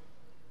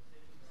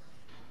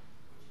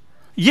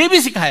 یہ بھی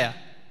سکھایا.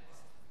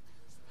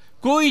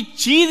 کوئی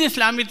چیز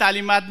اسلامی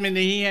تعلیمات میں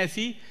نہیں ہے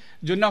ایسی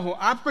جو نہ ہو،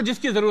 آپ کو جس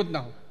کی ضرورت نہ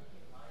ہو.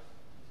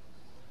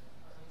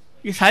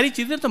 یہ ساری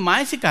چیزیں تو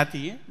مائیں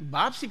سکھاتی ہیں،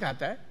 باپ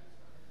سکھاتا ہے.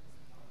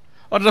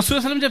 اور رسول صلی اللہ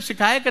علیہ وسلم جب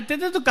سکھایا کرتے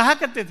تھے تو کہا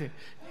کرتے تھے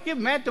کہ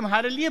میں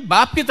تمہارے لیے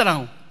باپ کی طرح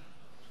ہوں.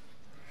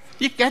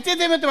 یہ کہتے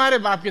تھے میں تمہارے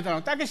باپ کی طرح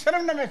ہوں تاکہ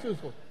شرم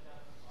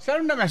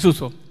نہ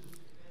محسوس ہو.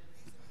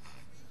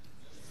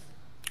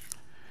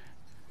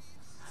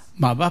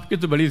 ماں باپ کی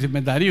تو بڑی ذمہ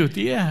داری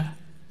ہوتی ہے.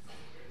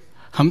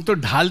 ہم تو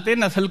ڈھالتے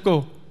نسل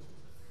کو.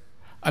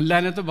 اللہ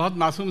نے تو بہت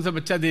معصوم سا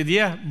بچہ دے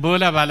دیا،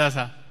 بولا بالا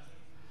سا،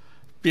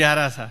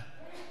 پیارا سا.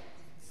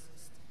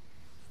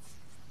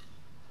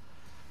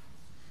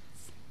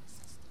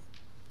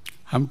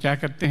 ہم کیا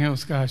کرتے ہیں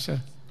اس کا حشر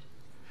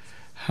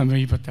ہمیں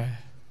ہی پتہ ہے.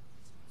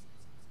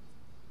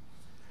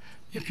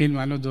 یقین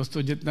مانو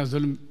دوستو، جتنا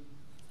ظلم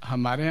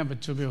ہمارے ہاں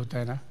بچوں پہ ہوتا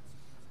ہے نا،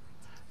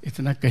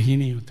 اتنا کہیں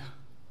نہیں ہوتا.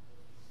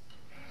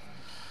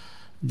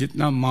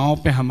 جتنا ماؤں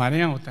پہ ہمارے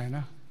یہاں ہوتا ہے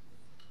نا،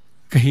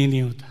 کہیں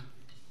نہیں ہوتا.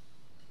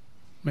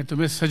 میں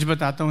تمہیں سچ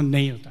بتاتا ہوں،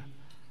 نہیں ہوتا.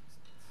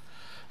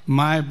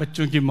 مائیں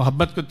بچوں کی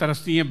محبت کو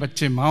ترستی ہیں،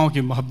 بچے ماؤں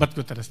کی محبت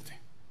کو ترستے ہیں.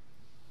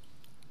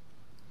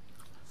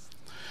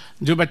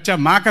 جو بچہ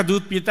ماں کا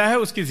دودھ پیتا ہے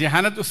اس کی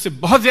ذہانت اس سے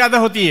بہت زیادہ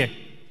ہوتی ہے.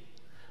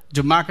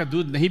 جو ماں کا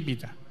دودھ نہیں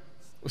پیتا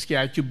اس کی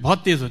IQ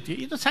بہت تیز ہوتی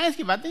ہے. یہ تو سائنس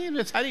کی باتیں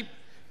ہیں ساری،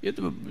 یہ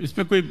تو اس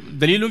میں کوئی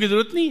دلیلوں کی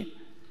ضرورت نہیں ہے.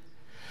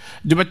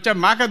 جو بچہ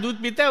ماں کا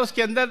دودھ پیتا ہے اس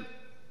کے اندر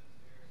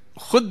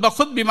خود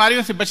بخود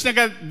بیماریوں سے بچنے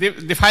کا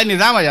دفاعی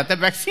نظام آ جاتا ہے.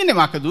 ویکسین ہے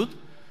ماں کا دودھ،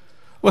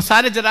 وہ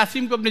سارے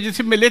جراثیم کو اپنے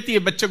جسم میں لیتی ہے،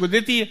 بچے کو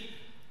دیتی ہے.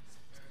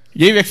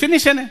 یہی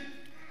ویکسینیشن ہے.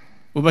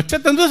 وہ بچہ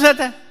تندرست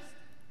رہتا ہے.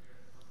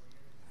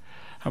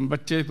 ہم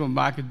بچے کو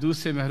ماں کے دودھ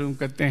سے محروم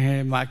کرتے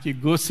ہیں، ماں کی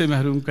گود سے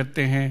محروم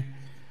کرتے ہیں،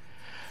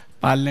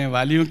 پالنے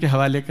والیوں کے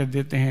حوالے کر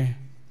دیتے ہیں.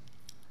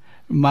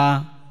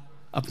 ماں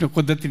اپنے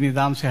قدرتی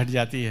نظام سے ہٹ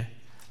جاتی ہے.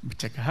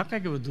 بچے کا حق ہے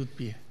کہ وہ دودھ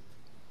پیے،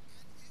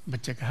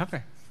 بچے کا حق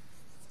ہے.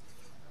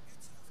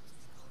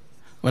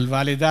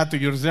 والوالدات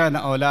یرضعن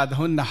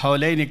اولادہن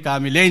حولین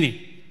کاملین.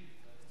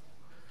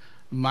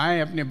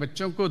 مائیں اپنے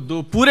بچوں کو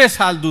 2 پورے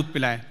سال دودھ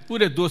پلائیں،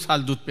 پورے 2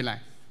 سال دودھ پلائیں.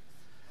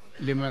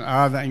 لمن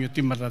اراد ان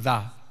یتم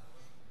الرضاعہ،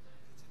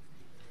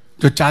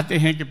 جو چاہتے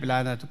ہیں کہ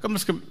پلانا تو کم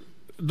از کم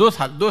 2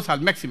 سال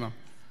میکسیمم.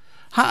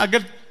 ہاں اگر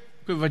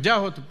کوئی وجہ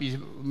ہو تو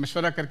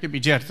مشورہ کر کے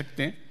پیچھے ہٹ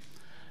سکتے ہیں،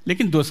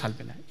 لیکن 2 سال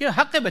پلائیں. یہ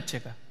حق ہے بچے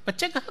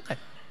کا حق ہے.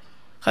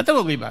 ختم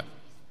ہو گئی بات.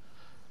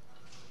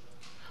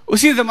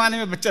 اسی زمانے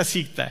میں بچہ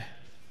سیکھتا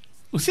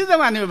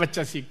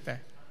ہے.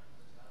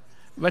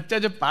 بچہ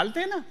جب پالتے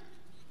ہیں نا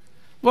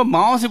وہ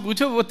ماؤں سے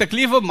پوچھو، وہ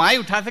تکلیف وہ ماں ہی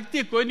اٹھا سکتی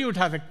ہے، کوئی نہیں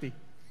اٹھا سکتی.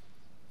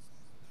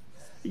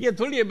 یہ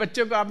تھوڑی ہے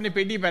بچے کو آپ نے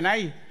پیٹی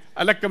بنائی،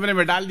 الگ کمرے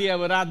میں ڈال دیا،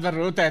 وہ رات بھر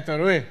روتا ہے تو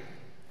روئے.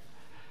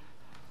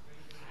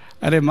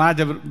 ارے ماں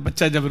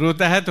بچہ جب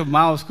روتا ہے تو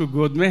ماں اس کو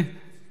گود میں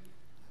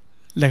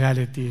لگا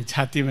لیتی ہے،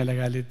 چھاتی میں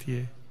لگا لیتی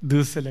ہے،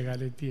 دودھ سے لگا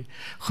لیتی ہے،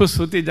 خود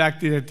سوتی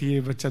جاگتی رہتی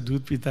ہے، بچہ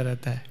دودھ پیتا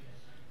رہتا ہے.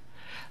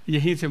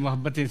 یہیں سے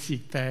محبتیں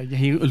سیکھتا ہے،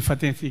 یہیں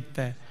الفتیں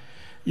سیکھتا ہے،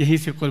 یہیں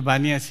سے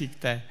قربانیاں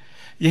سیکھتا ہے،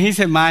 یہیں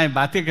سے مائیں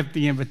باتیں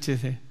کرتی ہیں بچے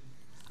سے.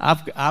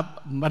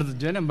 آپ مرد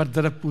جو ہے نا، مرد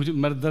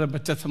ذرا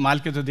بچہ سنبھال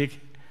کے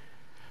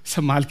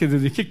تو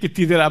دیکھیں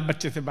کتنی دیر آپ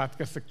بچے سے بات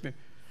کر سکتے ہیں.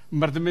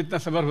 مرد میں اتنا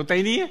صبر ہوتا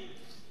ہی نہیں ہے،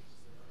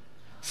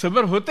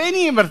 صبر ہوتا ہی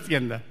نہیں ہے مرد کے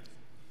اندر.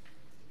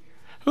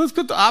 اس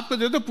کو تو آپ کو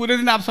دے دو پورے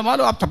دن آپ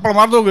سنبھالو، آپ تھپڑ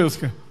مار دو گے اس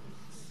کے،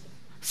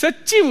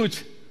 سچی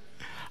مجھ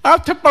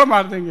آپ تھپڑ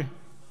مار دیں گے.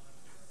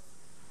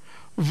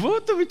 وہ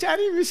تو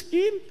بیچاری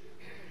مسکین،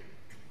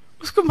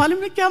 اس کو معلوم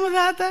نہیں کیا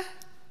مزہ آتا ہے.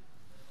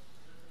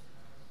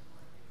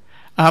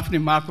 آپ نے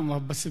ماں کو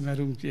محبت سے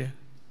محروم کیا،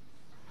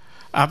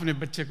 آپ نے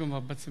بچے کو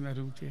محبت سے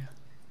محروم کیا.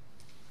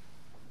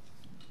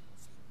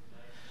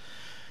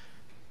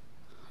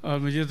 اور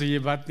مجھے تو یہ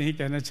بات نہیں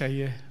کہنا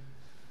چاہیے،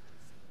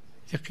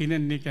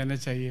 یقیناً نہیں کہنا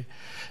چاہیے،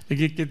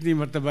 لیکن کتنی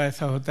مرتبہ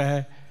ایسا ہوتا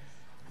ہے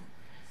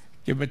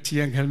کہ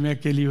بچیاں گھر میں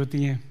اکیلی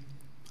ہوتی ہیں،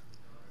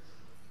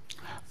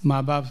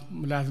 ماں باپ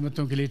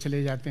ملازمتوں کے لیے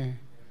چلے جاتے ہیں،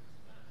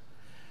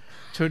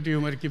 چھوٹی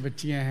عمر کی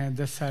بچیاں ہیں،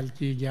 10 سال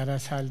کی، 11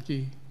 سال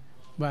کی،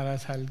 12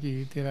 سال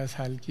کی، 13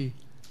 سال کی.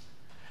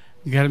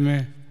 گھر میں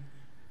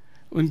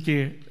ان کے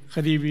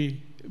قریبی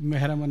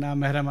محرم و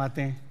نامحرم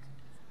آتے ہیں،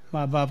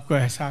 ماں باپ کو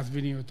احساس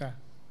بھی نہیں ہوتا.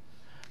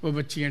 وہ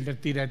بچیاں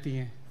ڈرتی رہتی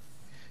ہیں،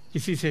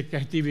 کسی سے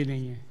کہتی بھی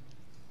نہیں ہیں،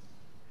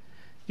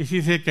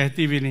 کسی سے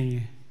کہتی بھی نہیں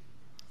ہیں.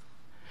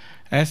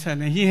 ایسا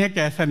نہیں ہے کہ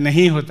ایسا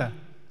نہیں ہوتا،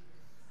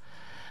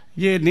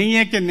 یہ نہیں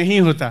ہے کہ نہیں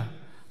ہوتا.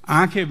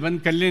 آنکھیں بند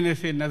کر لینے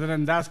سے، نظر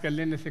انداز کر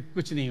لینے سے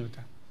کچھ نہیں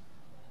ہوتا،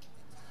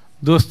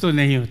 دوستوں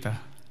نہیں ہوتا.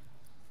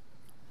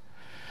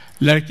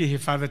 لڑکی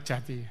حفاظت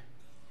چاہتی ہے،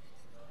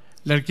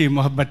 لڑکی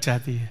محبت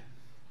چاہتی ہے.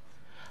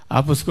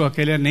 آپ اس کو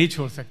اکیلے نہیں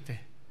چھوڑ سکتے،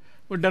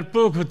 وہ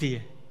ڈرپوک ہوتی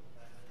ہے،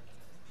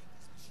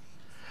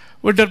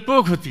 وہ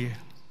ڈرپوک ہوتی ہے.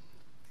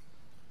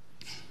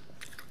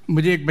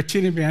 مجھے ایک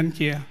بچی نے بیان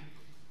کیا،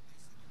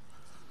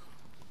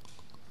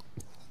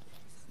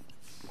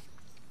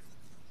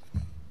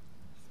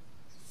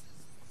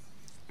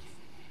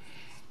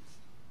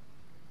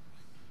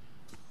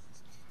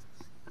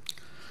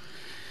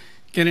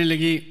 کہنے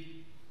لگی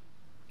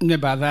میں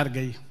بازار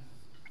گئی،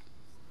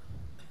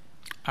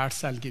 8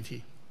 سال کی تھی،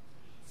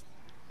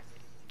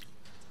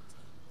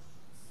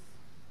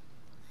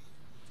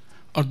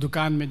 اور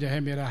دکان میں جو ہے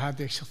میرا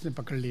ہاتھ ایک شخص نے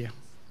پکڑ لیا.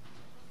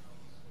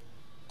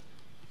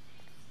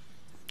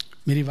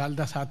 میری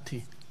والدہ ساتھ تھی.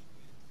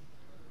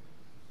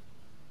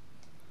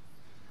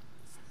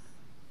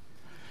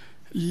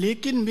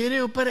 لیکن میرے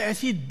اوپر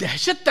ایسی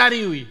دہشت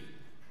طاری ہوئی،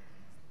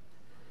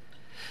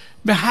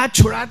 میں ہاتھ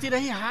چھڑاتی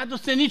رہی، ہاتھ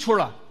اس نے نہیں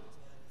چھوڑا،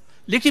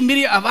 لیکن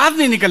میری آواز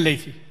نہیں نکل رہی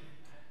تھی،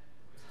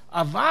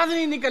 آواز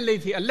نہیں نکل رہی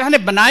تھی. اللہ نے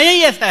بنایا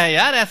ہی ایسا ہے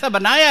یار، ایسا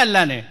بنایا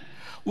اللہ نے.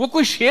 وہ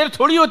کوئی شیر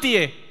تھوڑی ہوتی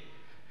ہے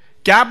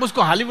کیا آپ اس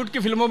کو ہالی ووڈ کی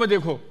فلموں میں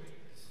دیکھو.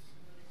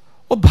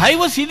 وہ بھائی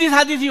وہ سیدھی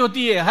سادھی سی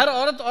ہوتی ہے. ہر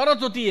عورت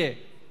عورت ہوتی ہے،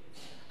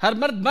 ہر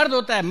مرد مرد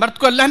ہوتا ہے. مرد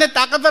کو اللہ نے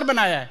طاقتور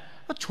بنایا ہے.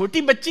 اور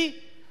چھوٹی بچی،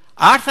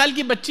 8 سال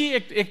کی بچی،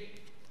 ایک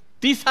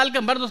 30 سال کا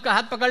مرد اس کا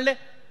ہاتھ پکڑ لے،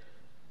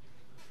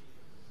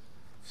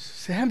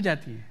 سہم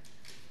جاتی ہے.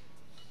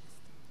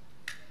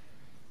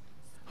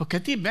 وہ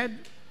کہتی میں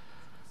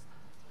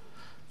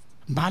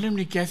معلوم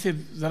نہیں کیسے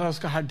ذرا اس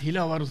کا ہاتھ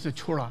ڈھیلا ہوا اور اس نے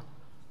چھوڑا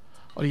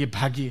اور یہ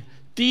بھاگی.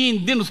 3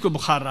 دن اس کو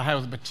بخار رہا ہے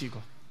اس بچی کو.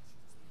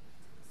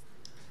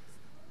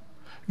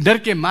 ڈر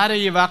کے مارے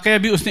یہ واقعہ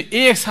بھی اس نے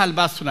 1 سال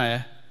بعد سنایا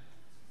ہے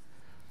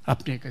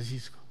اپنے ایک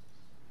عزیز کو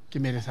کہ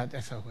میرے ساتھ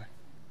ایسا ہوا ہے.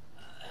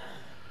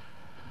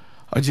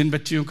 اور جن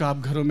بچیوں کو آپ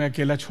گھروں میں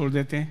اکیلا چھوڑ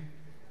دیتے ہیں،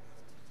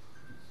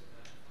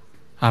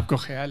 آپ کو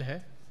خیال ہے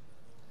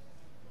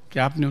کہ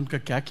آپ نے ان کا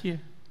کیا کیا؟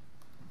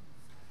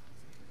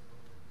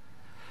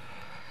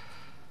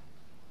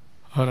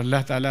 اور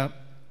اللہ تعالیٰ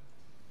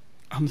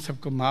ہم سب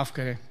کو معاف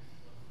کرے.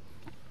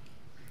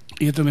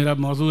 یہ تو میرا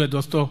موضوع ہے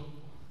دوستو،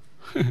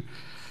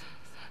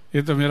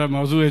 یہ تو میرا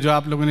موضوع ہے جو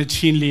آپ لوگوں نے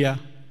چھین لیا.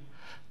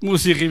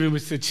 موسیقی بھی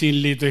مجھ سے چھین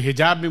لی، تو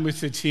حجاب بھی مجھ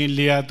سے چھین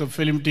لیا، تو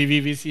فلم ٹی وی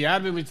VCR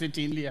بھی مجھ سے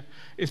چھین لیا.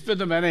 اس پہ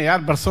تو میں نے یار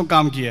برسوں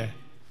کام کیا ہے،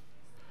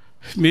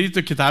 میری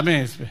تو کتابیں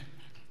ہیں اس پہ.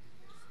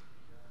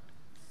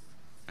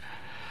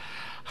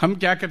 ہم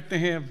کیا کرتے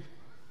ہیں اب؟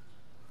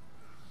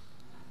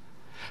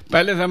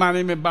 پہلے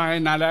زمانے میں بائیں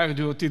نالائق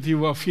جو ہوتی تھی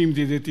وہ افیم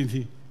دے دیتی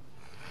تھی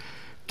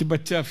کہ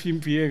بچہ افیم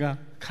پیے گا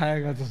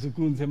کھائے گا تو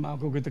سکون سے، ماں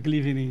کو کوئی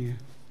تکلیف ہی نہیں ہے.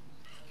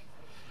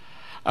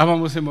 اب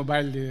ہم اسے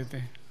موبائل دے دیتے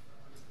ہیں،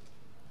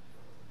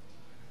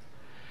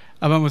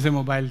 اب ہم اسے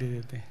موبائل دے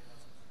دیتے ہیں.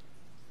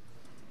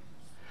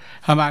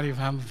 ہماری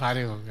فہم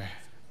فارغ ہو گئے،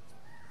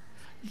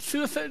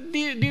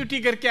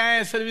 ڈیوٹی کر کے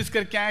آئے، سروس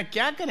کر کے آئے،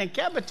 کیا کریں،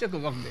 کیا بچے کو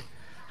وقت دے.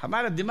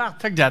 ہمارا دماغ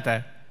تھک جاتا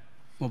ہے،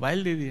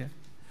 موبائل دے دیا،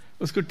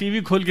 اس کو ٹی وی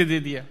کھول کے دے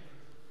دیا.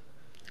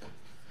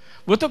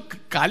 وہ تو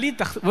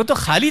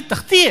خالی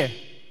تختی ہے،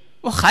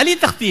 وہ خالی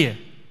تختی ہے،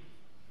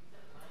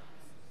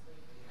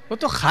 وہ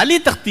تو خالی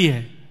تختی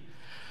ہے۔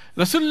 رسول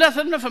اللہ صلی اللہ علیہ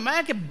وسلم نے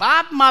فرمایا کہ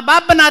ماں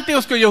باپ بناتے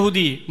اس کو،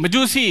 یہودی،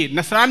 مجوسی،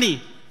 نصرانی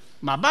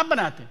ماں باپ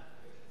بناتے،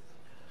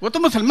 وہ تو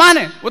مسلمان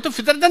ہے، وہ تو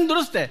فطرتاً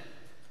درست ہے،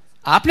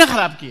 آپ نے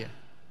خراب کیا،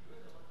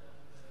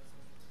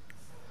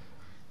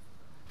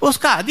 وہ اس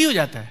کا عادی ہو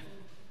جاتا ہے۔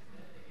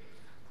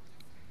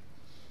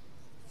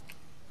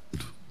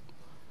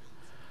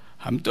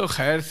 ہم تو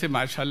خیر سے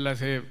ماشاءاللہ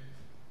سے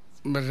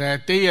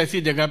رہتے ہی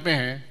ایسی جگہ پہ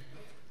ہیں،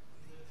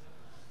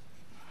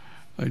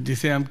 اور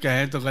جسے ہم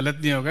کہیں تو غلط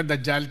نہیں ہوگا،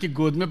 دجال کی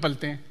گود میں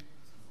پلتے ہیں۔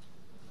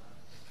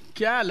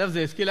 کیا لفظ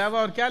ہے اس کے علاوہ،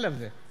 اور کیا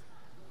لفظ ہے،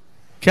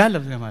 کیا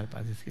لفظ ہے ہمارے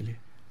پاس اس کے لیے؟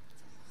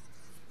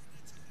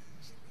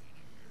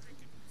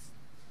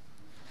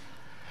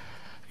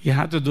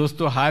 یہاں تو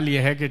دوستو حال یہ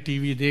ہے کہ ٹی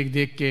وی دیکھ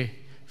دیکھ کے،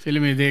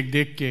 فلمیں دیکھ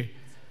دیکھ کے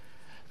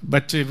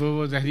بچے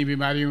وہ ذہنی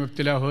بیماریوں میں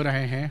مبتلا ہو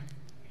رہے ہیں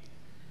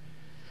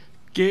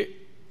کہ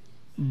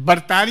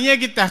برطانیہ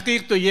کی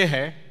تحقیق تو یہ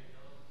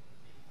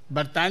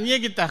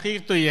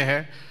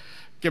ہے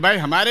کہ بھائی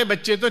ہمارے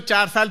بچے تو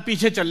 4 سال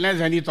پیچھے چل رہے ہیں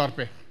ذہنی طور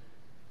پہ۔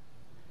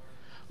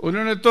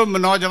 انہوں نے تو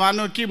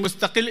نوجوانوں کی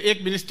مستقل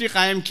ایک منسٹری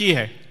قائم کی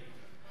ہے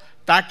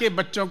تاکہ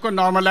بچوں کو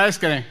نارملائز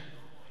کریں۔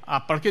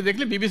 آپ پڑھ کے دیکھ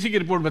لیں، بی بی سی کی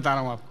رپورٹ بتا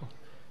رہا ہوں آپ کو۔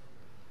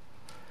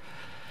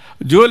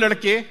 جو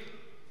لڑکے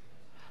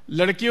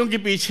لڑکیوں کے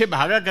پیچھے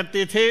بھاگا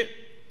کرتے تھے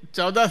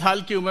 14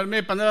 سال کی عمر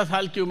میں، 15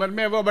 سال کی عمر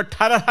میں، وہ اب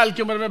 18 سال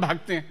کی عمر میں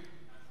بھاگتے ہیں،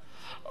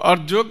 اور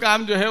جو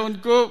کام جو ہے ان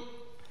کو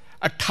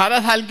 18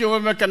 سال کی عمر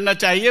میں کرنا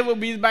چاہیے وہ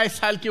 20-22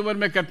 سال کی عمر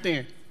میں کرتے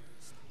ہیں۔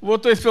 وہ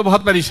تو اس پہ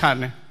بہت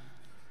پریشان ہیں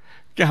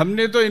کہ ہم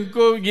نے تو ان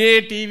کو یہ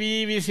ٹی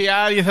وی، وی سی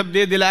آر یہ سب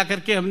دے دلا کر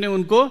کے ہم نے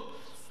ان کو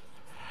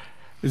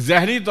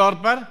ظاہری طور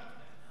پر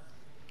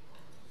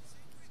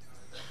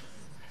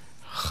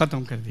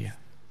ختم کر دیا۔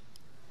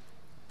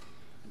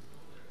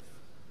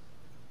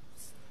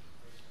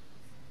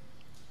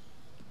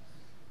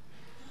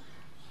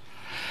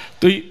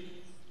 تو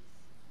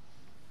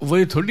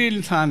وہی تھوڑی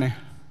انسان ہے،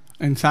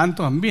 انسان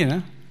تو ہم بھی ہیں نا۔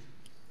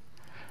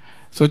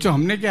 سوچو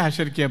ہم نے کیا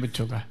حشر کیا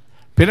بچوں کا،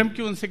 پھر ہم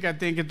کیوں ان سے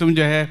کہتے ہیں کہ تم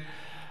جو ہے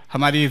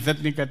ہماری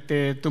عزت نہیں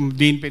کرتے، تم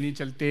دین پہ نہیں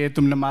چلتے،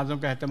 تم نمازوں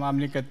کا اہتمام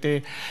نہیں کرتے،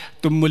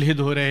 تم ملحد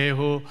ہو رہے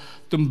ہو،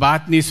 تم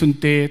بات نہیں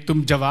سنتے،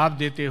 تم جواب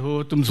دیتے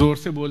ہو، تم زور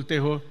سے بولتے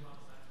ہو۔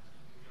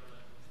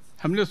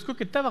 ہم نے اس کو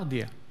کتنا وقت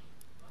دیا؟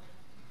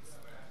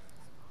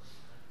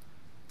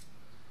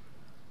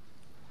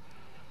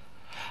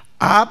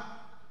 آپ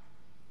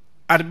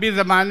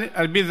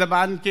عربی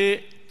زبان کے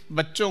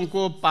بچوں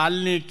کو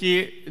پالنے کے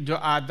جو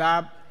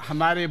آداب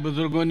ہمارے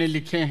بزرگوں نے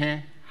لکھے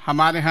ہیں،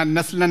 ہمارے ہاں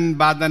نسلاً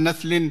بعد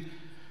نسل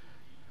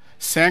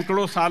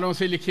سینکڑوں سالوں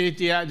سے لکھے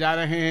جا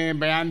رہے ہیں،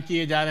 بیان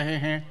کیے جا رہے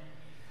ہیں،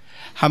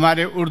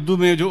 ہمارے اردو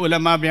میں جو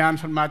علماء بیان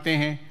فرماتے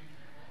ہیں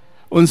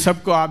ان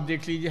سب کو آپ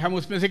دیکھ لیجئے، ہم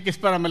اس میں سے کس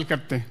پر عمل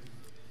کرتے ہیں؟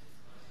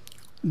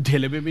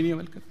 ڈھیلے پہ بھی نہیں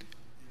عمل کرتے۔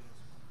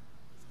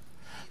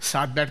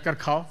 ساتھ بیٹھ کر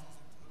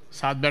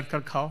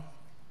کھاؤ،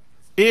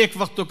 ایک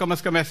وقت تو کم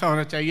از کم ایسا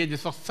ہونا چاہیے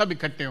جس وقت سب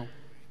اکٹھے ہوں۔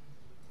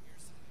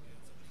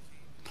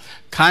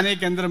 کھانے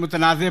کے اندر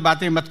متنازع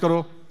باتیں مت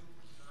کرو۔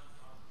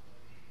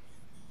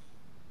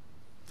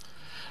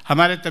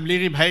 ہمارے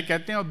تبلیغی بھائی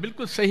کہتے ہیں، اور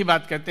بالکل صحیح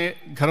بات کہتے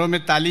ہیں، گھروں میں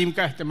تعلیم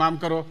کا اہتمام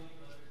کرو،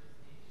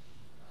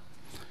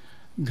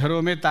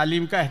 گھروں میں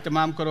تعلیم کا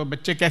اہتمام کرو۔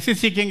 بچے کیسے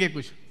سیکھیں گے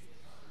کچھ؟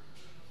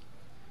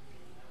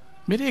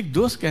 میرے ایک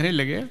دوست کہنے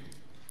لگے،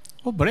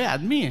 وہ بڑے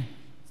آدمی ہیں،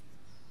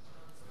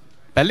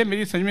 پہلے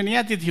میری سمجھ میں نہیں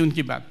آتی تھی ان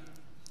کی بات،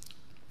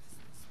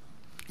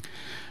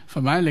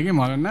 فرمانے لگے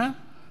مولانا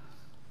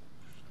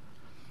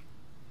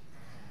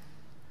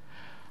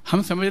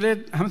ہم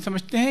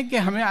سمجھتے ہیں کہ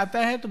ہمیں آتا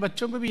ہے تو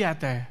بچوں کو بھی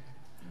آتا ہے،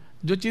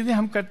 جو چیزیں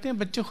ہم کرتے ہیں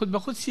بچے خود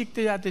بخود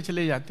سیکھتے جاتے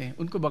چلے جاتے ہیں،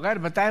 ان کو بغیر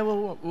بتائے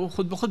وہ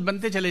خود بخود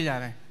بنتے چلے جا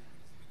رہے ہیں۔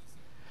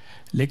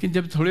 لیکن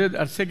جب تھوڑے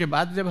عرصے کے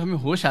بعد جب ہمیں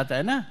ہوش آتا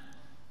ہے نا،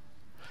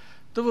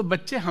 تو وہ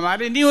بچے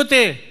ہمارے نہیں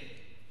ہوتے،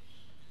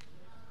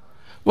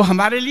 وہ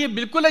ہمارے لیے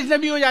بالکل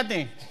اجنبی ہو جاتے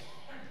ہیں۔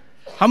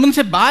 ہم ان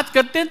سے بات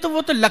کرتے ہیں تو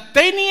وہ تو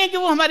لگتا ہی نہیں ہے کہ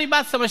وہ ہماری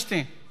بات سمجھتے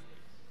ہیں۔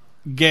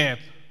 گیپ،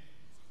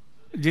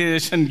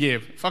 جنریشن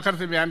گیپ، فخر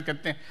سے بیان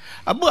کرتے ہیں،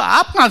 ابو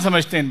آپ کہاں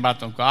سمجھتے ہیں ان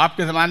باتوں کو؟ آپ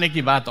کے زمانے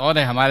کی بات اور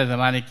ہے، ہمارے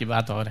زمانے کی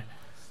بات اور ہے،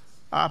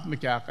 آپ میں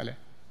کیا عقل ہے؟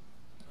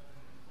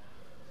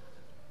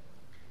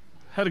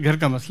 ہر گھر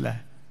کا مسئلہ ہے،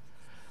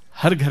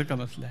 ہر گھر کا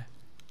مسئلہ ہے،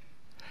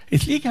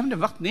 اس لیے کہ ہم نے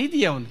وقت نہیں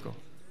دیا ان کو۔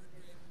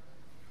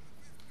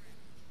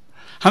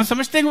 ہم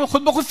سمجھتے ہیں کہ وہ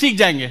خود بخود سیکھ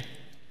جائیں گے،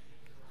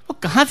 وہ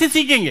کہاں سے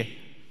سیکھیں گے؟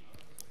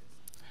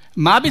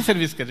 ماں بھی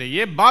سروس کر رہی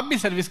ہے، باپ بھی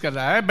سروس کر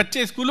رہا ہے،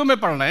 بچے اسکولوں میں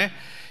پڑھ رہے ہیں،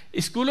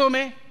 اسکولوں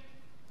میں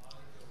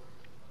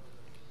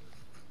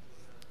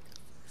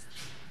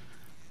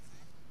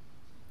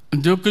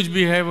جو کچھ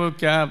بھی ہے وہ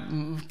کیا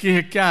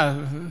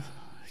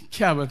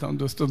بتاؤں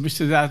دوستوں، مجھ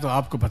سے زیادہ تو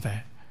آپ کو پتہ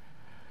ہے۔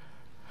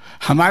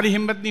 ہماری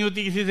ہمت نہیں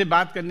ہوتی کسی سے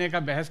بات کرنے کا،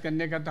 بحث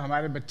کرنے کا، تو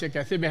ہمارے بچے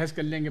کیسے بحث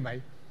کر لیں گے بھائی؟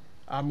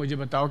 آپ مجھے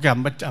بتاؤ کہ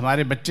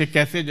ہمارے بچے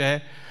کیسے جو ہے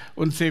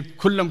ان سے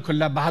کھلم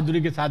کھلا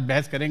بہادری کے ساتھ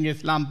بحث کریں گے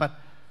اسلام پر،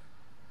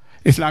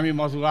 اسلامی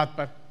موضوعات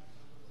پر؟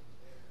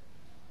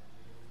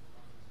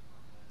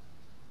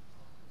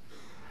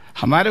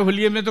 ہمارے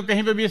حلیے میں تو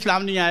کہیں پہ بھی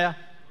اسلام نہیں آیا،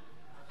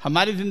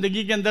 ہماری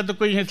زندگی کے اندر تو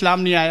کوئی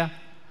اسلام نہیں آیا.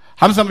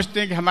 ہم سمجھتے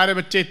ہیں کہ ہمارے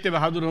بچے اتنے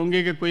بہادر ہوں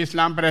گے کہ کوئی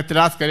اسلام پر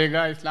اعتراض کرے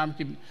گا، اسلام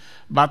کی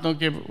باتوں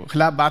کے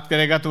خلاف بات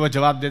کرے گا تو وہ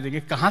جواب دے دیں گے.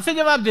 کہاں سے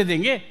جواب دے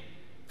دیں گے؟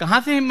 کہاں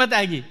سے ہمت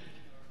آئے گی؟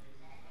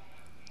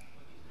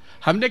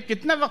 ہم نے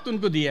کتنا وقت ان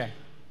کو دیا ہے؟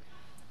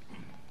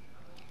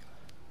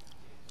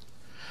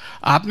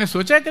 آپ نے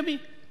سوچا ہے کبھی؟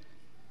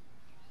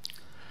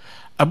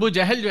 ابو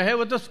جہل جو ہے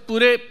وہ تو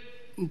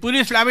پوری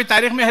اسلامی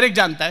تاریخ میں ہر ایک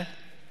جانتا ہے،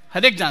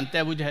 ہر ایک جانتا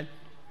ہے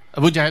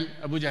ابو جہل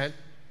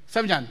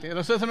سب جانتے ہیں.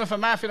 رسول صلی اللہ علیہ وسلم نے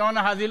فرمایا فرعون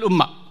ھذہ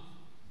الامہ،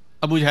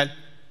 ابو جہل.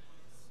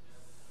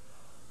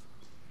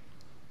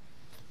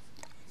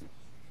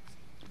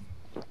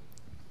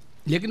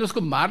 لیکن اس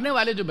کو مارنے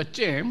والے جو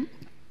بچے ہیں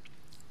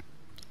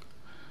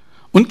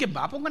ان کے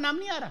باپوں کا نام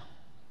نہیں آ رہا.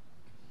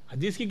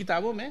 حدیث کی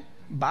کتابوں میں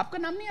باپ کا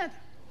نام نہیں آتا.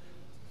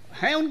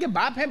 ہیں ان کے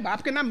باپ ہیں،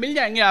 باپ کے نام مل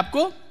جائیں گے آپ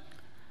کو،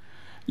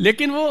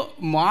 لیکن وہ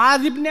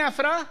معاذ ابن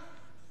افرا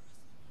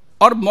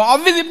اور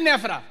معوذ ابن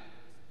افرا،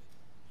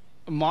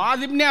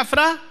 معاذ ابن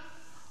افرا،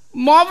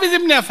 معوذ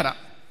ابن افرا،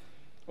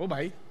 او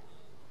بھائی،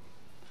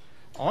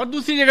 اور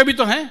دوسری جگہ بھی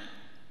تو ہیں،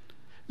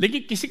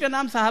 لیکن کسی کا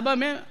نام صحابہ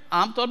میں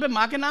عام طور پہ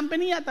ماں کے نام پہ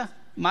نہیں آتا،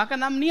 ماں کا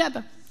نام نہیں آتا،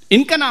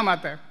 ان کا نام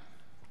آتا ہے.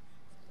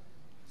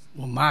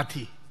 وہ ماں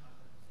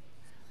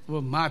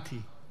تھی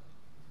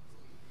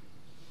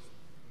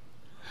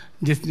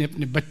جس نے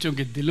اپنے بچوں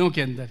کے دلوں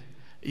کے اندر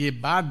یہ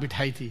بات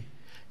بٹھائی تھی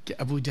کہ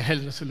ابو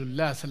جہل رسول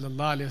اللہ صلی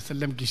اللہ علیہ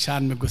وسلم کی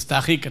شان میں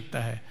گستاخی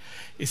کرتا ہے،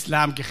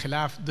 اسلام کے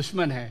خلاف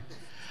دشمن ہے،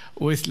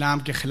 وہ اسلام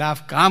کے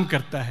خلاف کام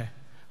کرتا ہے.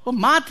 وہ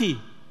ماں تھی،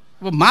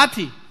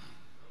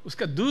 اس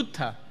کا دودھ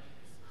تھا،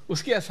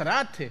 اس کے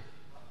اثرات تھے،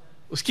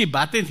 اس کی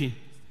باتیں تھیں.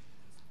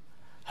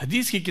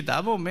 حدیث کی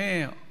کتابوں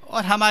میں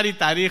اور ہماری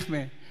تاریخ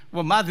میں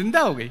وہ ماں زندہ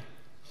ہو گئی.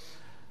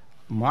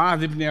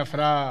 معاذ ابن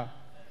افرا،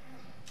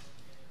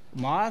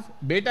 معاذ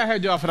بیٹا ہے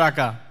جو افرا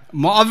کا،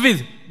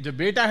 معوذ جو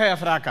بیٹا ہے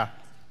افرا کا،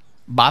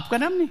 باپ کا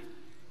نام نہیں،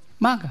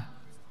 ماں کا.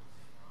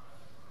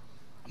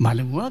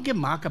 معلوم ہوا کہ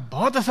ماں کا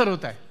بہت اثر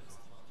ہوتا ہے،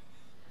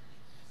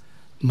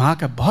 ماں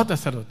کا بہت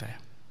اثر ہوتا ہے.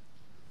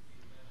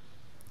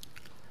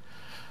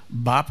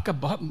 باپ کا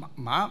بہت،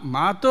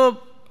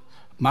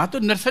 ماں تو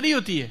نرسری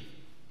ہوتی ہے.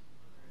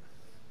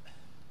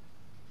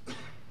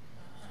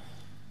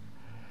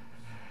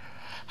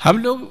 ہم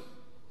لوگ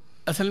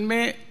اصل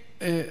میں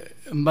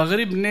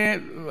مغرب نے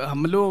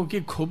ہم لوگوں کی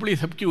کھوپڑی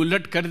سب کی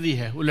الٹ کر دی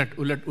ہے،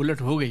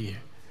 الٹ ہو گئی ہے.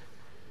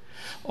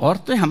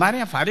 عورتیں ہمارے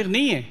یہاں فارغ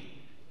نہیں ہیں،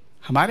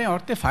 ہمارے یہاں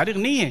عورتیں فارغ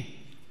نہیں ہیں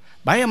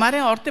بھائی. ہمارے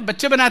یہاں عورتیں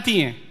بچے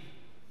بناتی ہیں،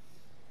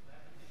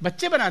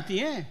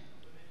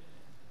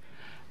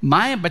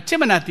 مائیں بچے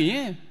بناتی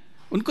ہیں،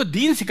 ان کو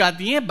دین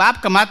سکھاتی ہیں. باپ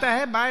کماتا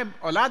ہے، مائیں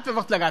اولاد پہ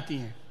وقت لگاتی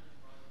ہیں.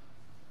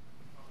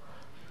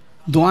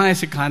 دعائیں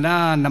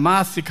سکھانا،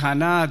 نماز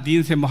سکھانا،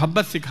 دین سے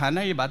محبت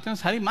سکھانا، یہ باتیں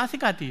ساری ماں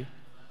سکھاتی ہے.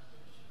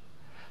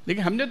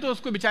 لیکن ہم نے تو اس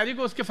کو بیچاری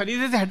کو اس کے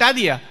فریضے سے ہٹا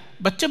دیا،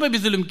 بچوں پہ بھی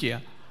ظلم کیا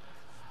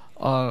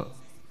اور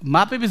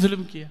ماں پہ بھی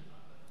ظلم کیا.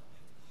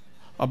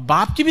 اور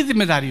باپ کی بھی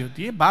ذمہ داری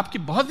ہوتی ہے، باپ کی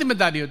بہت ذمہ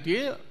داری ہوتی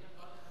ہے.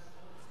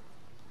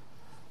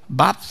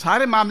 باپ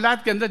سارے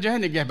معاملات کے اندر جو ہے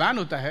نگہبان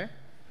ہوتا ہے.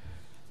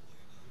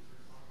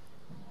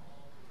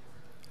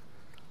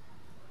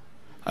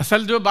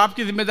 اصل جو باپ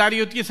کی ذمہ داری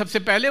ہوتی ہے سب سے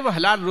پہلے وہ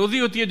حلال روزی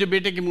ہوتی ہے جو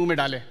بیٹے کے منہ میں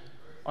ڈالے،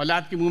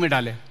 اولاد کے منہ میں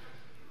ڈالے.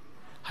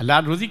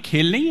 حلال روزی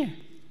کھیل نہیں ہے،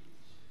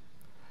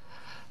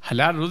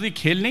 حلال روزی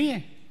کھیل نہیں ہے.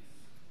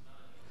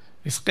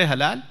 رزق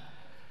حلال.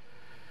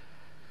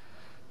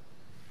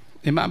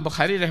 امام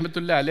بخاری رحمۃ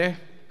اللہ علیہ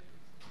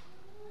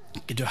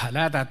کے جو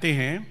حالات آتے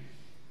ہیں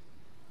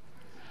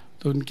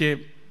تو ان کے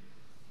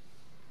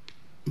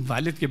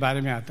والد کے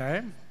بارے میں آتا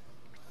ہے،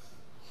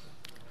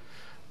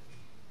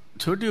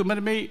 چھوٹی عمر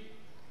میں ہی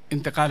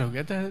انتقال ہو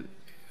گیا تھا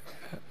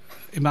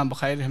امام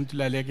بخاری رحمۃ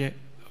اللہ علیہ کے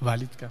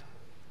والد کا.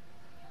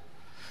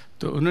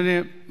 تو انہوں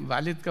نے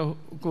والد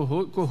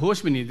کو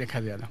ہوش میں نہیں دیکھا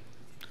زیادہ.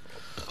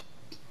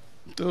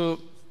 تو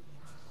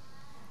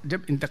جب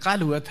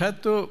انتقال ہوا تھا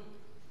تو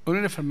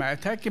انہوں نے فرمایا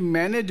تھا کہ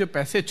میں نے جو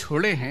پیسے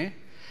چھوڑے ہیں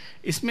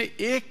اس میں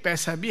ایک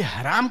پیسہ بھی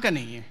حرام کا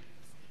نہیں ہے،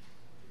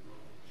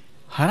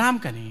 حرام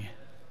کا نہیں ہے.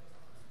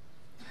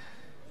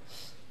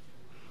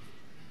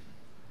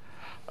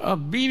 اور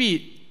بیوی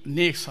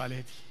نیک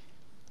صالح تھی.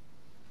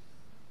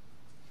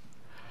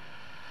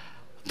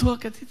 تو وہ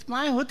کہتی تھی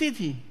مائیں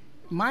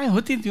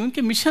ہوتی تھیں، ان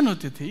کے مشن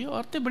ہوتے تھے.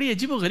 عورتیں بڑی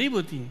عجیب و غریب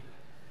ہوتی ہیں،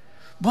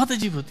 بہت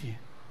عجیب ہوتی ہیں،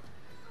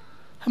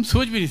 ہم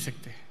سوچ بھی نہیں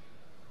سکتے.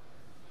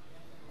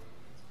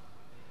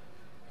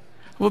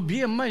 وہ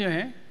بی اماں جو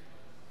ہیں،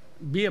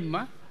 بی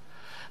اماں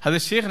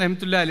حضرت شیخ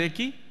رحمۃ اللہ علیہ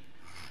کی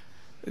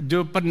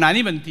جو پر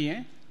نانی بنتی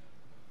ہیں،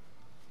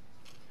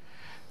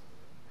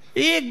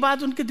 ایک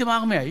بات ان کے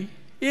دماغ میں آئی،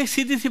 ایک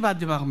سیدھی سی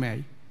بات دماغ میں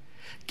آئی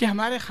کہ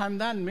ہمارے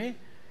خاندان میں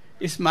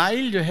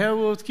اسماعیل جو ہے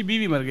وہ اس کی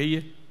بیوی مر گئی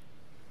ہے،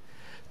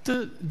 تو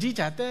جی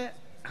چاہتا ہے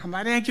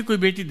ہمارے یہاں کی کوئی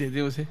بیٹی دے دے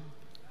اسے.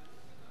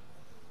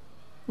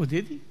 وہ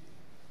دے دی.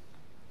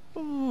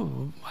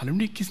 معلوم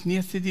نہیں کس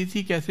نیت سے دی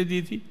تھی، کیسے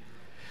دی تھی،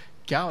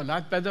 کیا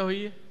اولاد پیدا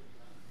ہوئی ہے.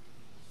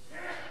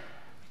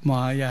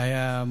 ماں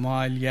یحییٰ،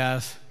 ماں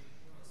الیاس،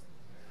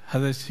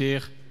 حضرت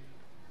شیخ،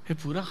 یہ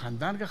پورا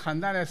خاندان کا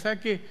خاندان ایسا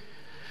کہ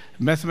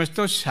میں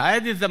سمجھتا ہوں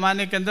شاید اس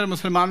زمانے کے اندر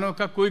مسلمانوں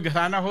کا کوئی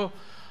گھرانہ ہو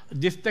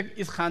جس تک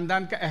اس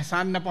خاندان کا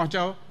احسان نہ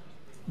پہنچا ہو.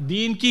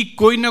 دین کی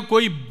کوئی نہ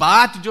کوئی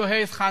بات جو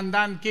ہے اس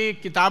خاندان کے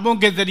کتابوں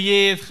کے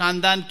ذریعے، اس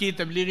خاندان کی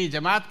تبلیغی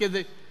جماعت کے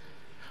ذریعے.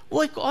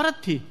 وہ ایک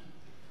عورت تھی،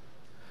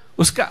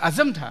 اس کا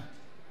عزم تھا،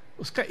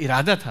 اس کا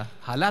ارادہ تھا.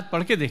 حالات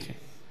پڑھ کے دیکھیں،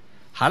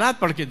 حالات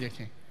پڑھ کے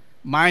دیکھیں،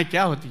 مائیں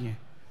کیا ہوتی ہیں،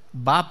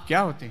 باپ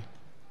کیا ہوتے ہیں.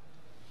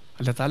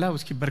 اللہ تعالیٰ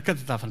اس کی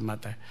برکت عطا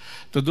فرماتا ہے.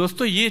 تو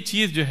دوستو یہ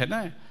چیز جو ہے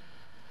نا،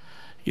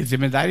 یہ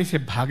ذمہ داری سے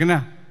بھاگنا،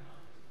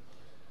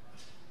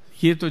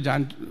 یہ تو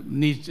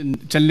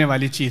چلنے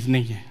والی چیز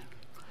نہیں ہے.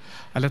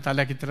 اللہ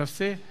تعالیٰ کی طرف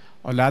سے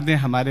اولادیں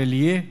ہمارے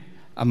لیے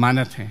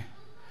امانت ہیں.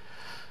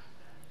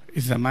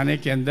 اس زمانے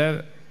کے اندر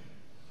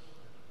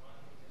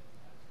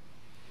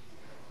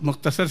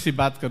مختصر سی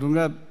بات کروں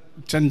گا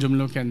چند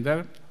جملوں کے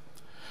اندر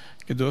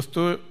کہ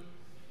دوستو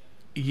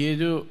یہ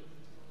جو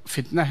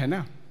فتنہ ہے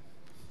نا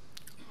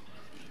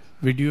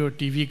ویڈیو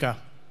ٹی وی کا،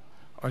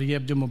 اور یہ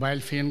اب جو موبائل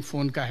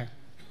فون کا ہے،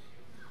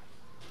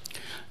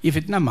 یہ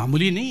فتنہ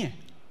معمولی نہیں ہے.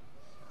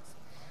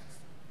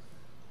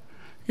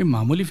 یہ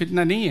معمولی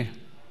فتنہ نہیں ہے.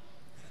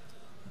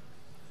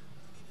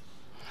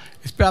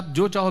 اس پہ آپ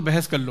جو چاہو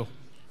بحث کر لو،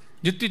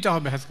 جتنی چاہو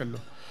بحث کر لو،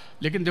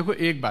 لیکن دیکھو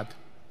ایک بات،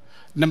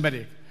 نمبر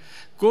 1،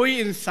 کوئی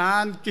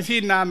انسان کسی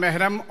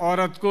نامحرم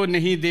عورت کو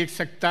نہیں دیکھ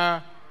سکتا.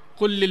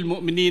 قل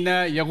للمؤمنین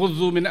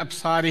یغضوا من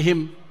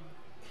ابصارہم،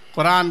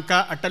 قرآن کا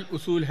اٹل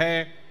اصول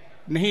ہے،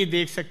 نہیں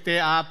دیکھ سکتے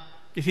آپ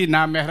کسی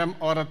نامحرم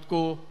عورت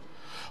کو.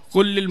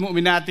 قل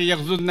للمؤمنات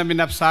یغضضن من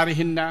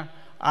ابصارہن،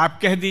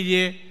 آپ کہہ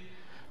دیجئے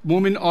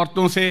مومن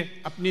عورتوں سے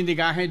اپنی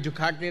نگاہیں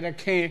جھکا کے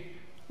رکھیں،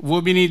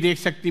 وہ بھی نہیں دیکھ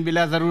سکتی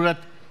بلا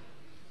ضرورت.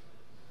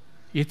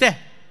 یہ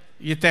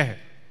طے ہے.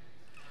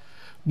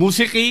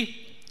 موسیقی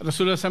رسول اللہ صلی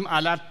اللہ علیہ وسلم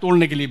آلات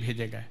توڑنے کے لیے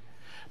بھیجے گئے.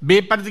 بے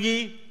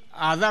پردگی،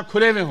 اعضاء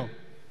کھلے ہوئے ہوں،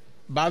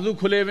 بازو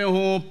کھلے ہوئے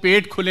ہوں،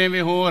 پیٹ کھلے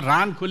ہوئے ہوں،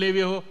 ران کھلے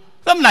ہوئے ہو،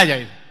 سب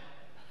ناجائز ہے.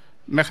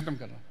 میں ختم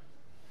کر رہا ہوں.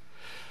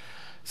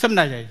 سب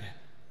ناجائز ہے.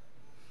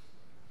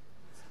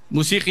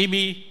 موسیقی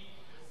بھی،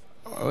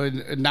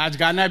 ناچ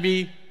گانا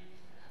بھی،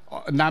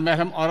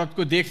 نامحرم عورت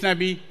کو دیکھنا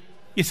بھی،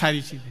 یہ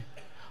ساری چیزیں.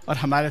 اور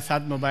ہمارے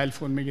ساتھ موبائل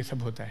فون میں یہ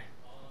سب ہوتا ہے.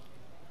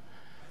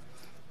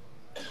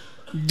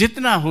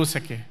 جتنا ہو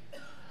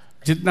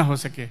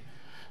سکے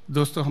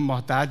دوستو ہم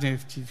محتاج ہیں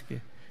اس چیز کے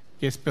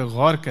کہ اس پہ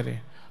غور کریں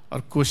اور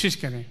کوشش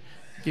کریں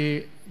کہ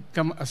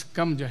کم از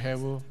کم جو ہے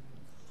وہ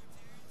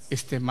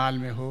استعمال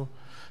میں ہو.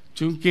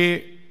 چونکہ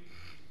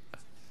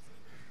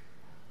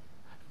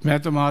میں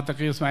تو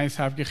تقی عثمانی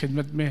صاحب کی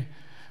خدمت میں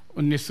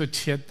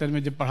 1976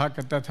 میں جب پڑھا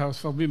کرتا تھا،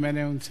 اس وقت بھی میں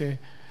نے ان سے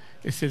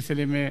اس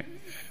سلسلے میں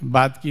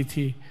بات کی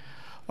تھی،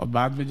 اور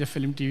بعد میں جب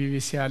فلم ٹی وی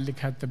VCR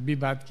لکھا تب بھی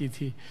بات کی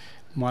تھی.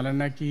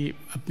 مولانا کی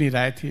اپنی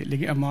رائے تھی،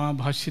 لیکن اب وہاں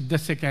بہت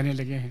شدت سے کہنے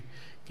لگے ہیں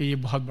کہ یہ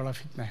بہت بڑا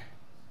فتنہ ہے.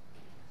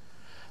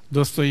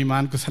 دوستو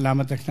ایمان کو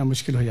سلامت رکھنا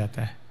مشکل ہو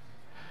جاتا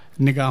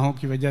ہے، نگاہوں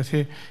کی وجہ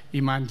سے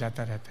ایمان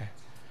جاتا رہتا ہے.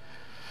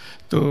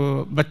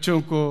 تو بچوں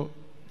کو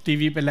ٹی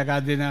وی پہ لگا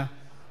دینا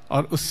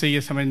اور اس سے یہ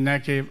سمجھنا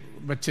کہ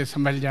بچے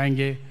سنبھل جائیں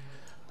گے،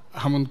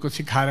 ہم ان کو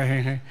سکھا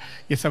رہے ہیں،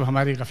 یہ سب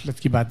ہماری غفلت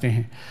کی باتیں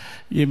ہیں.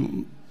 یہ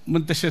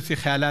منتشر سے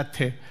خیالات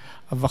تھے،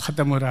 اب وقت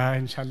ختم ہو رہا ہے.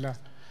 انشاءاللہ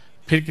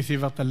پھر کسی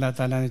وقت اللہ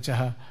تعالیٰ نے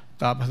چاہا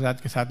تو آپ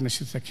حضرات کے ساتھ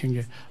نشست رکھیں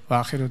گے.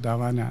 وآخر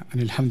دعوانا ان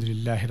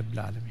الحمدللہ رب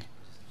العالمین.